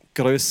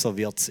grösser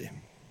wird sie.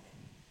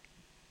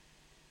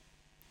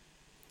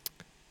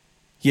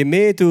 Je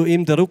mehr du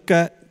ihm den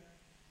Rücken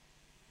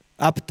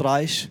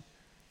abdrehst,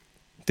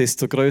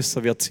 desto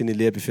grösser wird seine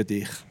Liebe für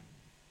dich.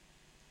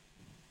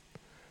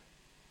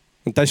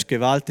 Und das ist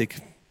gewaltig.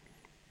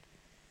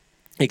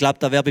 Ich glaube,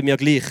 da wäre bei mir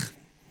gleich.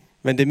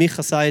 Wenn der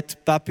Micha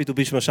sagt, Papi, du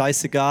bist mir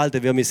scheißegal,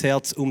 dann wird mein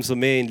Herz umso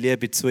mehr in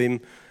Liebe zu ihm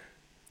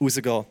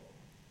rausgehen.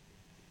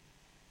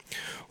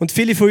 Und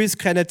viele von uns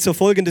kennen so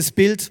folgendes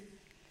Bild.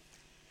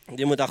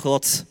 Ich muss da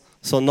kurz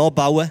so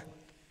nachbauen.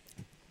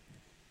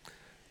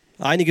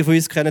 Einige von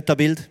uns kennen das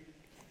Bild.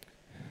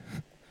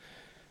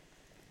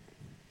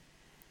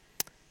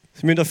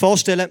 Sie müssen sich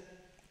vorstellen,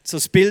 so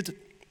das Bild,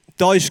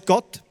 da ist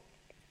Gott.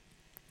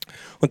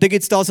 Und dann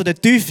gibt es da so den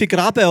tiefen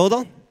Graben,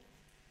 oder?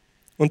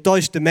 Und da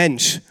ist der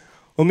Mensch.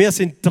 Und wir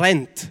sind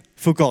getrennt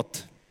von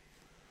Gott.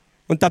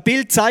 Und das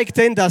Bild zeigt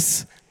dann,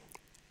 dass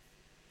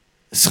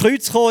das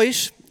Kreuz gekommen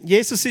ist.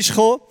 Jesus ist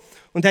gekommen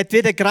und hat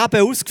wieder den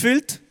Graben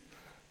ausgefüllt,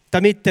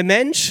 damit der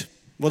Mensch,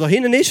 der da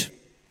hinten ist,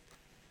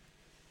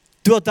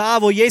 durch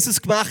das, was Jesus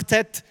gemacht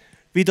hat,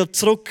 wieder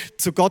zurück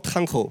zu Gott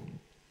kann kommen.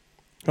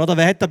 Oder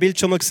wer hat das Bild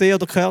schon mal gesehen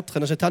oder gehört?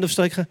 Können Sie die Hand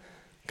aufstrecken?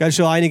 Gell,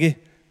 schon einige?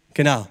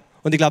 Genau.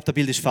 Und ich glaube, das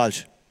Bild ist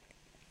falsch.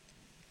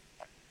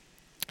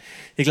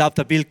 Ich glaube,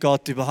 das Bild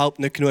geht überhaupt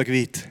nicht genug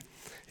weit.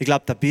 Ich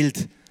glaube, in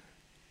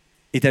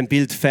diesem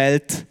Bild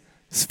fehlt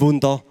das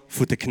Wunder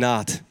von der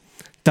Gnade.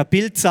 Das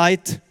Bild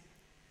sagt,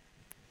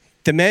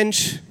 der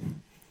Mensch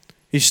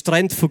ist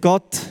getrennt von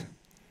Gott.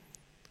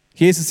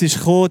 Jesus ist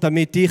gekommen,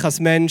 damit ich als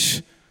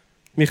Mensch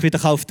mich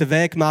wieder auf den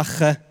Weg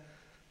machen kann,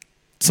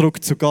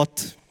 zurück zu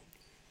Gott.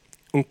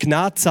 Und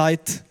Gnade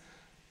sagt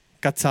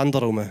ganz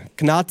andersrum.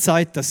 Gnade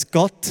sagt, dass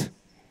Gott,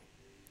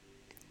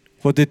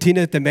 wo dort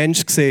hinten den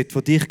Mensch sieht,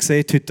 wo dich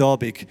sieht heute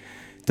Abend,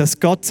 dass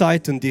Gott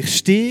sagt, und ich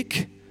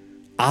steige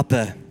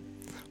runter.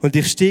 Und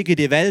ich steige in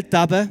die Welt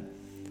runter.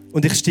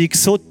 Und ich steige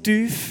so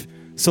tief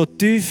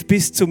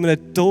bis zu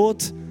einem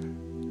Tod,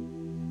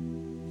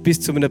 bis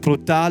zu einem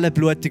brutalen,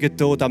 blutigen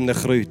Tod am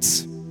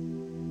Kreuz.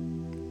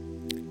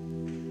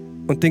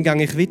 Und dann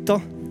gehe ich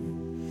weiter.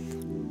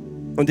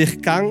 Und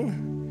ich gehe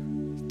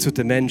zu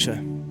den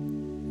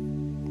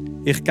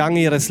Menschen. Ich gehe in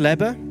ihr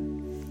Leben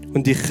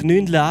und ich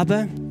knündle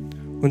runter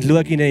und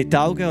schaue ihnen in die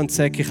Augen und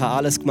sage, ich habe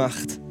alles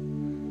gemacht.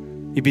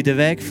 Ich bin den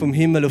Weg vom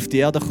Himmel auf die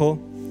Erde gekommen,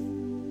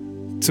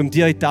 um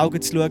dir in die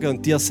Augen zu schauen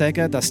und dir zu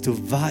sagen, dass du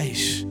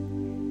weißt,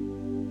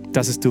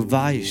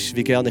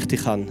 wie gerne ich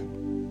dich habe.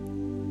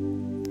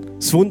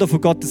 Das Wunder von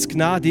Gottes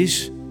Gnade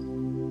ist,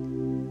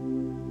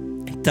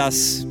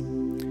 dass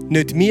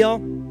nicht wir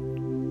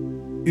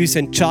uns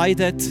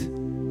entscheiden,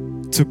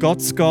 zu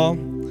Gott zu gehen,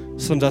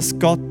 sondern dass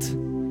Gott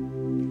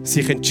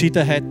sich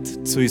entschieden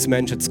hat, zu uns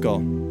Menschen zu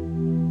gehen.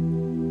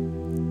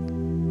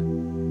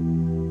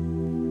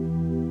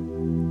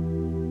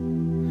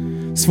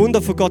 Das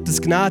Wunder von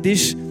Gottes Gnade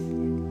ist,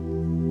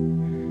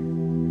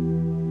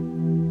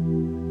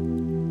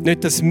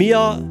 nicht, dass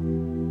wir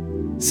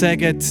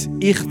sagen,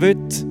 ich will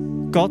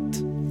Gott,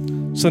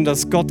 sondern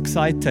dass Gott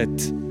gesagt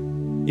hat,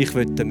 ich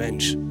will den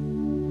Mensch.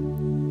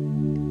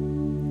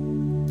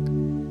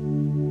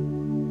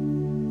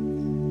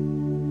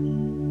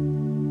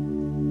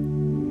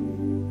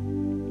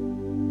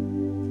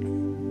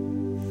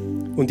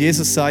 Und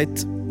Jesus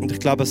sagt, und ich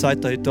glaube, er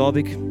sagt das heute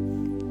Abend,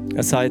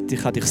 er sagt,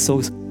 ich habe dich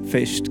so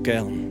fest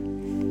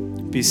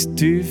gern. Bis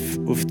tief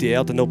auf die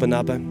Erde oben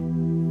runter.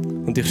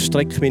 Und ich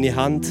strecke meine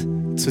Hand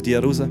zu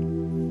dir raus.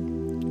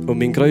 Und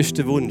mein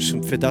grösster Wunsch,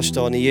 und für das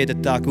stehe ich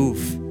jeden Tag auf,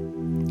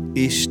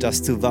 ist,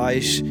 dass du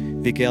weißt,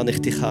 wie gern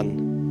ich dich habe.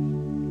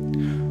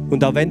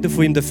 Und auch wenn du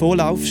von ihm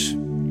davonlaufst,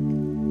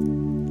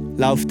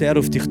 lauft er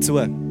auf dich zu.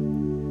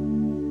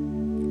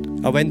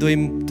 Auch wenn du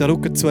ihm den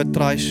Rücken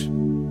zudrehst,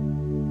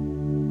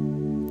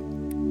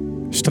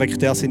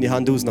 streckt er seine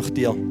Hand aus nach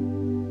dir.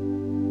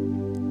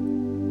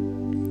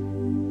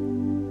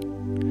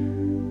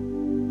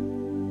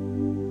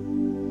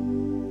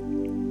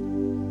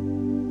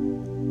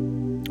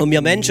 Und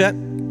wir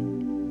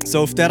Menschen, so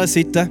auf dieser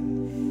Seite,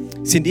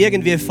 sind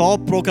irgendwie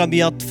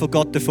vorprogrammiert, von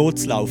Gott davon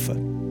zu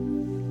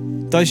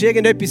laufen. Da ist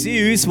irgendetwas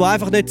in uns, das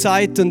einfach nicht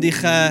sagt, und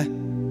ich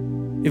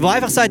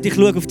einfach sagt, ich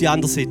schaue auf die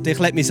andere Seite. Ich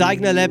lebe mein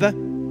eigenes Leben.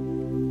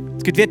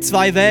 Es gibt wie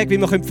zwei Wege, wie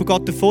man von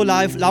Gott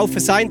davonlaufen kann.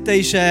 Das eine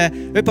ist,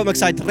 jemand hat mir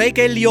gesagt,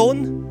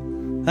 Religion.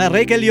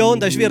 Religion,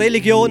 das ist wie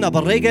Religion,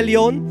 aber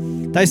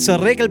Religion, das ist so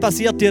eine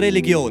regelbasierte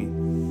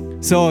Religion.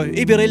 So,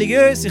 ich bin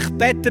religiös, ich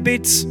bete ein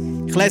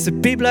bisschen, ich lese die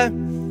Bibel.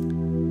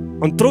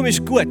 Und darum ist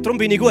es gut, darum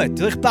bin ich gut.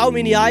 Ich baue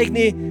meine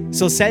eigene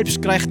so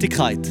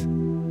Selbstgerechtigkeit.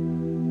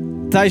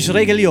 Das ist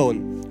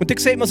Religion. Und dann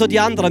sieht man so die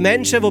anderen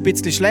Menschen, die ein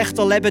bisschen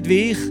schlechter leben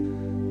wie ich,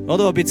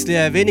 oder die ein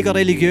bisschen weniger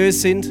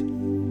religiös sind,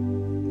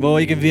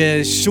 die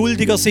irgendwie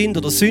schuldiger sind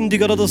oder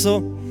sündiger oder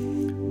so.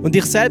 Und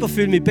ich selber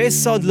fühle mich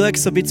besser und schaue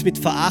so ein bisschen mit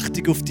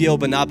Verachtung auf die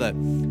oben runter.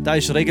 Das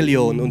ist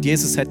Rebellion und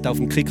Jesus hat auf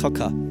dem Kicker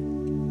gehabt.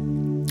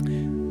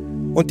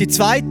 Und der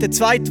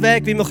zweite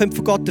Weg, wie wir von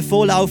Gott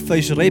davonlaufen können,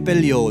 ist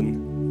Rebellion.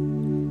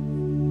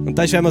 Und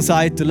das ist, wenn man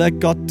sagt, schau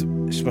Gott,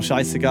 ist mir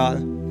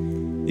scheißegal.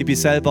 Ich bin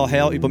selber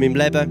Herr über mein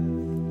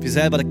Leben. Ich bin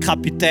selber der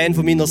Kapitän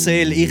von meiner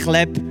Seele. Ich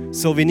lebe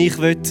so, wie ich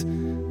will.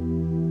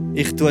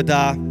 Ich tue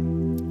das,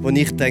 wo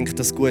ich denke,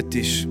 dass gut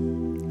ist.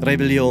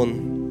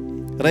 Rebellion.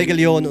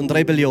 Religion und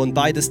Rebellion,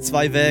 beides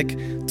zwei Wege,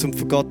 um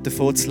von Gott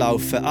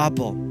davonzulaufen.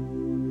 Aber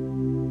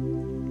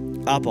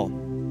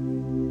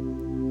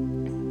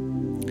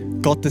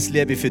Gottes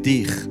Liebe für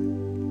dich,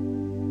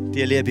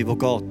 die Liebe, die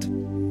geht,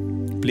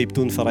 bleibt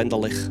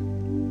unveränderlich.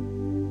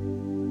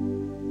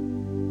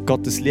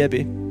 Gottes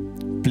Liebe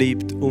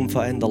bleibt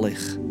unveränderlich.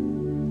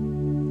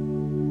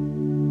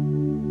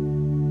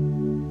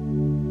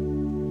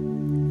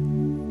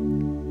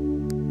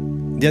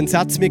 Ich habe einen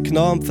Satz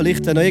mitgenommen und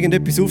vielleicht, wenn ihr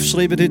irgendetwas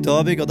aufschreibt heute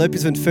Abend oder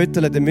etwas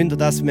fotografieren, dann müsst ihr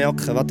das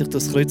merken. Warte, ich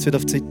das Kreuz wieder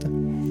auf die Seite.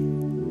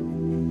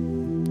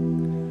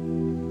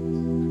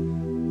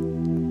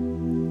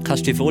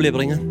 Kannst du die Folie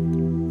bringen?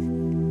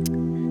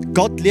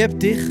 Gott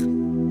liebt dich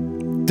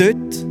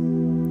dort,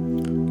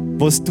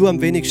 wo du am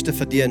wenigsten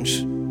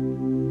verdienst.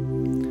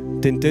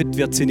 Denn dort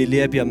wird seine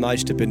Liebe am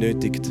meisten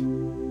benötigt.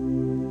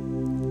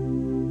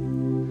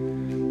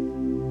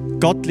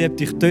 Gott liebt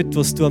dich dort,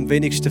 wo du am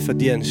wenigsten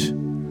verdienst.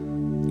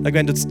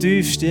 Wenn du zu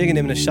tief in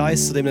einem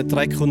Scheiß oder in einem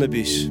Dreck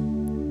bist,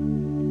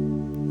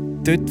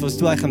 dort, wo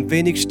du eigentlich am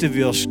wenigsten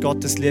wirst,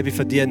 Gottes Liebe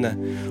verdienen.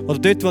 Oder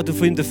dort, wo du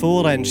von ihm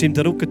davor rennst, ihm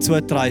den Rücken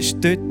zutreibst,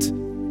 dort,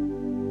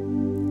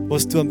 wo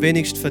du am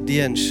wenigsten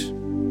verdienst,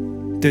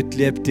 dort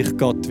liebt dich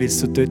Gott, weil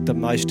du dort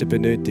am meisten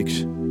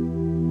benötigst.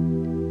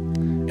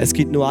 Es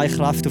gibt nur eine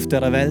Kraft auf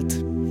dieser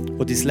Welt,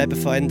 die dein Leben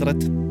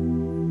verändert.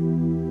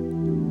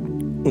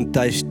 Und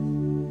das ist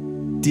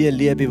die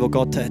Liebe, die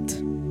Gott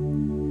hat.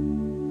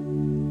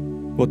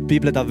 Wo die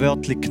Bibel das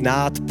Wörtchen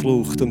Gnade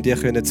braucht, um die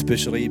zu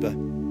beschreiben.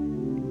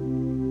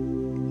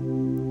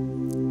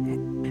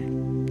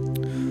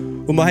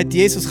 Und man hat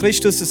Jesus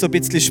Christus so ein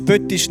bisschen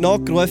spöttisch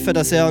nachgerufen,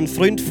 dass er ein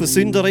Freund von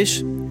Sündern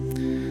ist.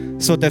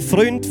 So der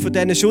Freund von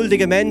diesen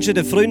schuldigen Menschen,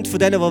 der Freund von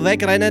denen, die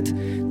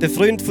wegrennen, der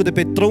Freund von den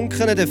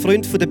Betrunkenen, der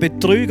Freund von den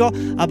Betrügern.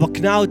 Aber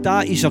genau da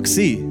war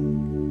er.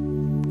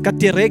 Gerade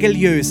die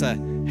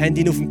Religiösen haben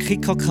ihn auf dem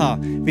Kicker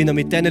gehabt, wie er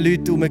mit diesen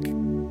Leuten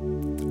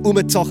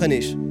umgezogen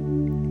ist.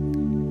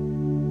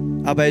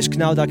 Aber er war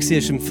genau da, er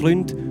war ein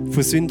Freund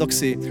von Sündern.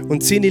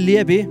 Und seine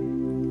Liebe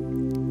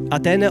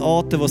an den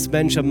Orten, wo die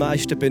Menschen am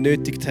meisten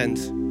benötigt haben,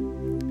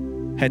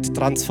 hat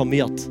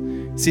transformiert.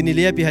 Seine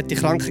Liebe hat die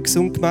Kranken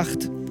gesund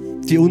gemacht,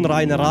 die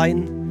Unreinen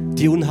rein,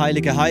 die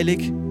Unheiligen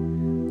heilig,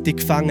 die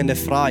Gefangenen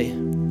frei.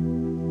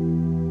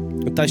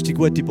 Und das ist die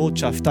gute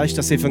Botschaft, das ist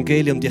das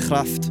Evangelium, die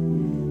Kraft.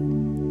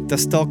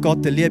 Dass da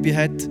Gott eine Liebe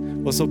hat,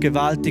 die so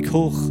gewaltig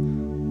hoch,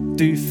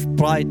 tief,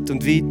 breit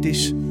und weit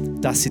ist,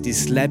 dass sie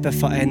dein Leben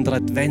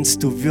verändert, wenn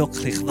du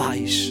wirklich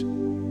weißt,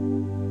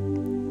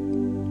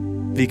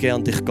 wie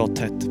gern dich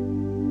Gott hat.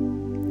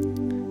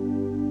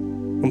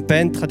 Und die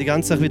Band kann die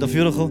ganze Zeit wieder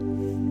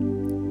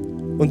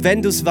vorkommen. Und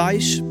wenn du es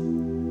weißt,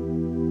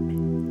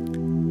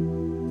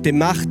 dann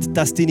macht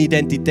das deine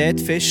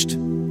Identität fest,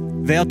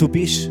 wer du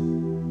bist.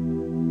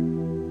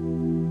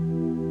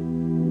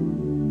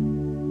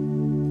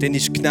 Dann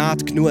ist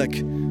Gnade genug.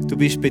 Du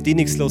bist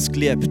bedingungslos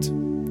geliebt.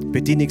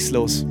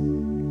 Bedingungslos.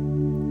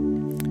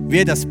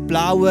 Wie das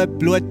blaue,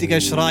 blutige,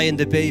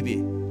 schreiende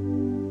Baby.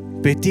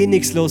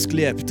 Bedingungslos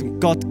geliebt.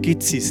 Und Gott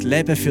gibt sein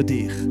Leben für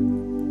dich.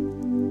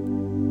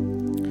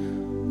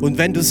 Und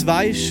wenn du es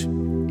weißt,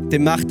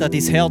 dann macht er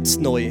dein Herz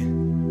neu.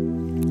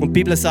 Und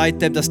die Bibel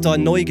sagt dem, dass da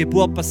eine neue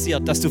Geburt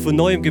passiert, dass du von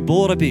neuem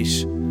geboren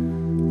bist,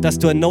 dass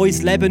du ein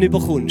neues Leben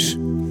bekommst,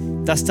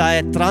 dass da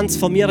eine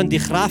transformierende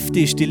Kraft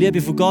ist, die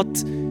Liebe von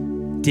Gott,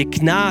 die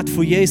Gnade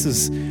von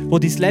Jesus, die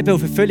dein Leben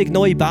auf eine völlig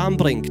neue Bahn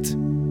bringt.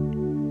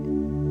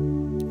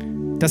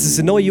 Dass es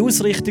eine neue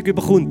Ausrichtung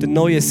bekommt, einen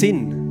neuen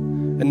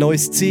Sinn, ein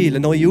neues Ziel,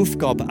 eine neue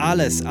Aufgabe.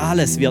 Alles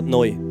wird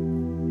neu.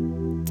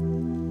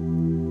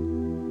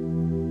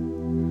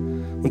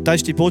 Und das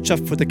ist die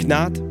Botschaft von der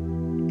Gnade.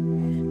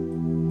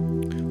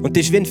 Und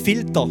das ist wie ein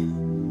Filter,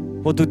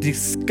 wo du dein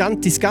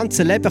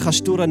ganze Leben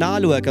kannst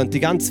anschauen und die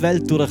ganze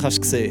Welt durch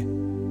kannst sehen.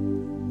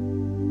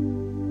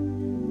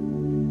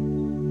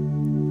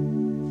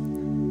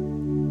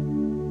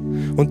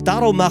 Und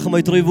darum machen wir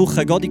in 3 Wochen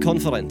eine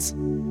Godi-Konferenz.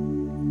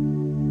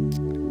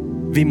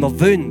 Wie wir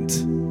wollen,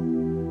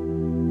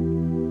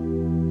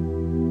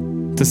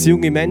 dass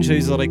junge Menschen in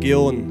unserer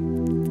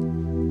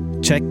Region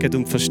checken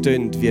und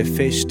verstehen, wie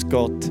fest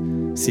Gott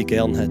sie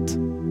gern hat.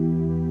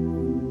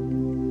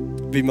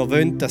 Wie wir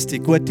wollen, dass die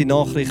gute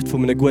Nachricht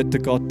von einem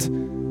guten Gott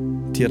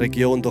die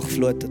Region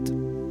durchflutet.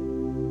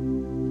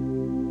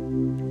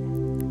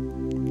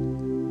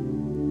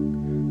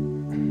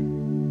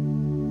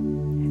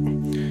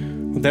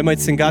 Und wenn wir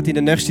jetzt gerade in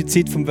die nächste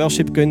Zeit vom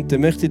Worship gehen,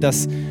 dann möchte ich,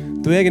 dass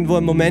du irgendwo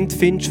einen Moment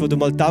findest, wo du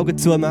mal die Augen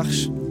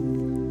zumachst.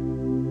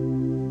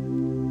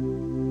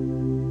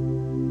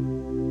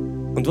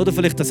 Und wo du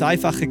vielleicht das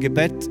einfache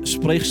Gebet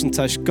sprichst und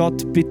sagst,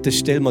 Gott, bitte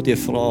stell mir die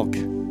Frage.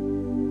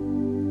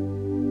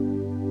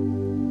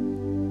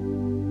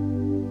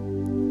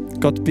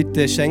 Gott,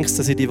 bitte schenkst,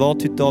 dass ich die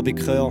Worte heute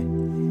Abend höre,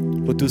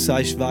 wo du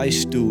sagst,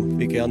 weißt du,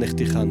 wie gerne ich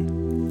dich habe.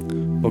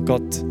 Wo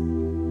Gott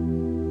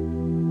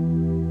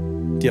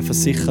dir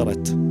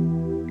versichert,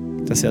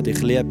 dass er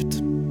dich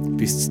liebt,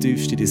 bis ins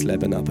Tiefste in dein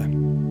Leben runter.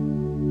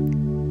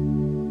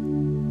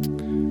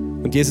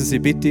 Und Jesus,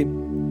 ich bitte,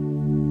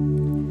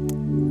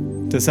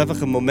 dass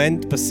einfach ein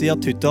Moment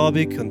passiert heute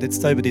Abend und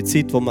jetzt über die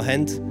Zeit, die wir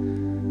haben,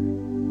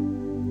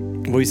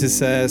 wo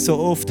unser so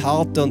oft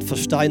harte und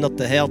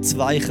versteinerte Herz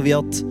weich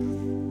wird,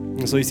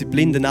 und so unsere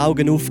blinden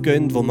Augen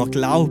aufgehen, wo wir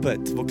glauben,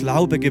 wo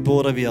Glaube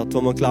geboren wird,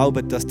 wo wir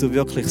glauben, dass du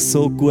wirklich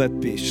so gut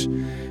bist,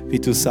 wie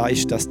du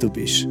sagst, dass du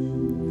bist.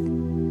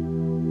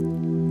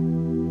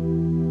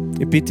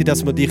 Ich bitte,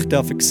 dass wir dich sehen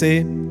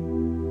dürfen,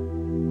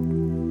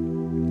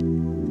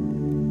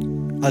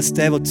 als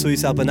der zu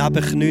uns aber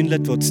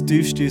runterknüllt, der zu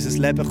tiefst in unser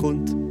Leben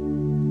kommt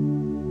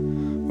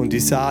und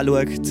uns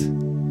anschaut,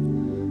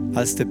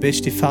 als der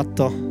beste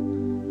Vater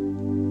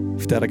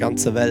auf dieser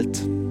ganzen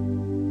Welt.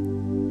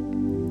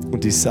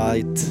 Und uns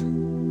sagt,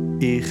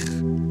 ich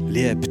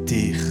liebe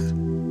dich.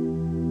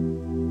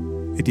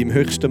 In deinem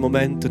höchsten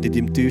Moment und in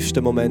deinem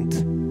tiefsten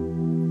Moment.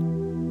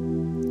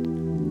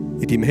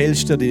 In deinem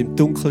hellsten, in deinem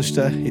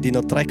dunkelsten, in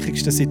deiner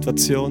dreckigsten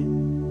Situation.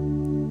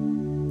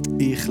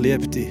 Ich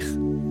liebe dich.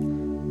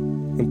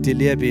 Und die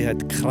Liebe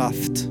hat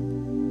Kraft,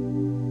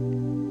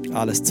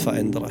 alles zu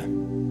verändern.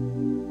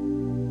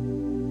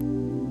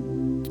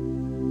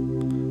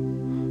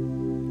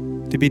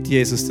 Ich bitte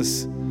Jesus,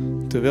 dass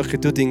du wirklich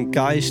durch deinen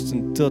Geist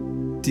und durch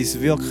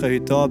dein Wirken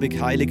heute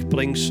Abend Heilig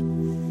bringst.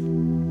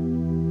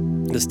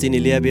 Dass deine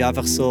Liebe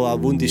einfach so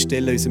an wunde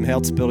Stellen in unserem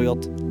Herz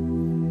berührt.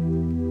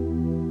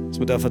 Dass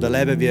wir dürfen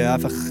erleben,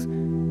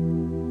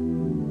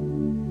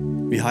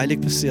 wie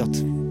Heilig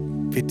passiert.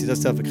 Bitte,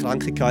 dass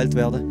Kranke geheilt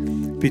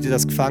werden. Bitte,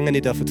 dass Gefangene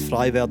dürfen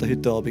frei werden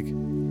heute Abend.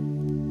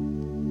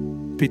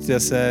 Bitte,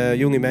 dass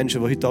junge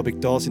Menschen, die heute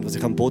Abend da sind, die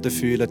sich am Boden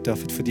fühlen,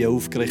 dürfen von dir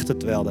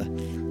aufgerichtet werden.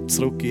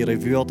 Zurück in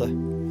ihre Würde.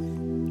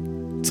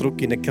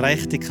 Zurück in eine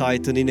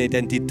Gerechtigkeit und in eine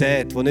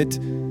Identität, die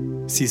nicht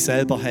sie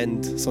selber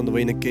haben, sondern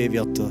die ihnen gegeben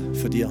wird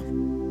von dir.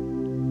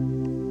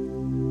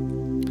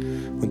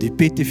 Und ich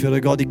bitte für eine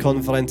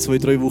Godi-Konferenz, die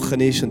in 3 Wochen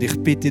ist, und ich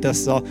bitte,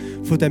 dass da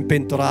von dem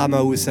Pentorama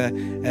aus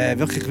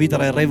wirklich wieder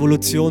eine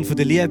Revolution von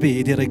der Liebe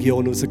in die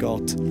Region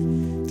rausgeht.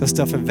 Dass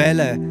dürfen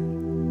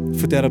Wellen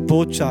von dieser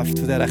Botschaft,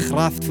 von dieser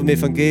Kraft vom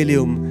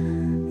Evangelium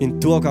in den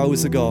Thurgau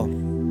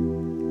rausgehen.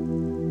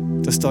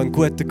 Dass da ein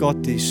guter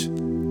Gott ist,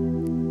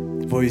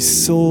 der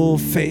uns so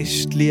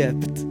fest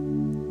liebt,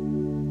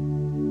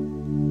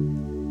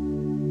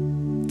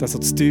 dass er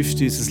das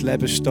tiefste in unser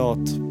Leben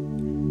steht,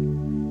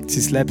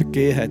 sein Leben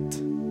gegeben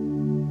hat,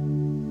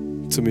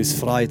 um uns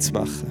frei zu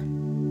machen.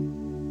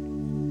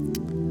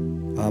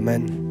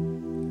 Amen.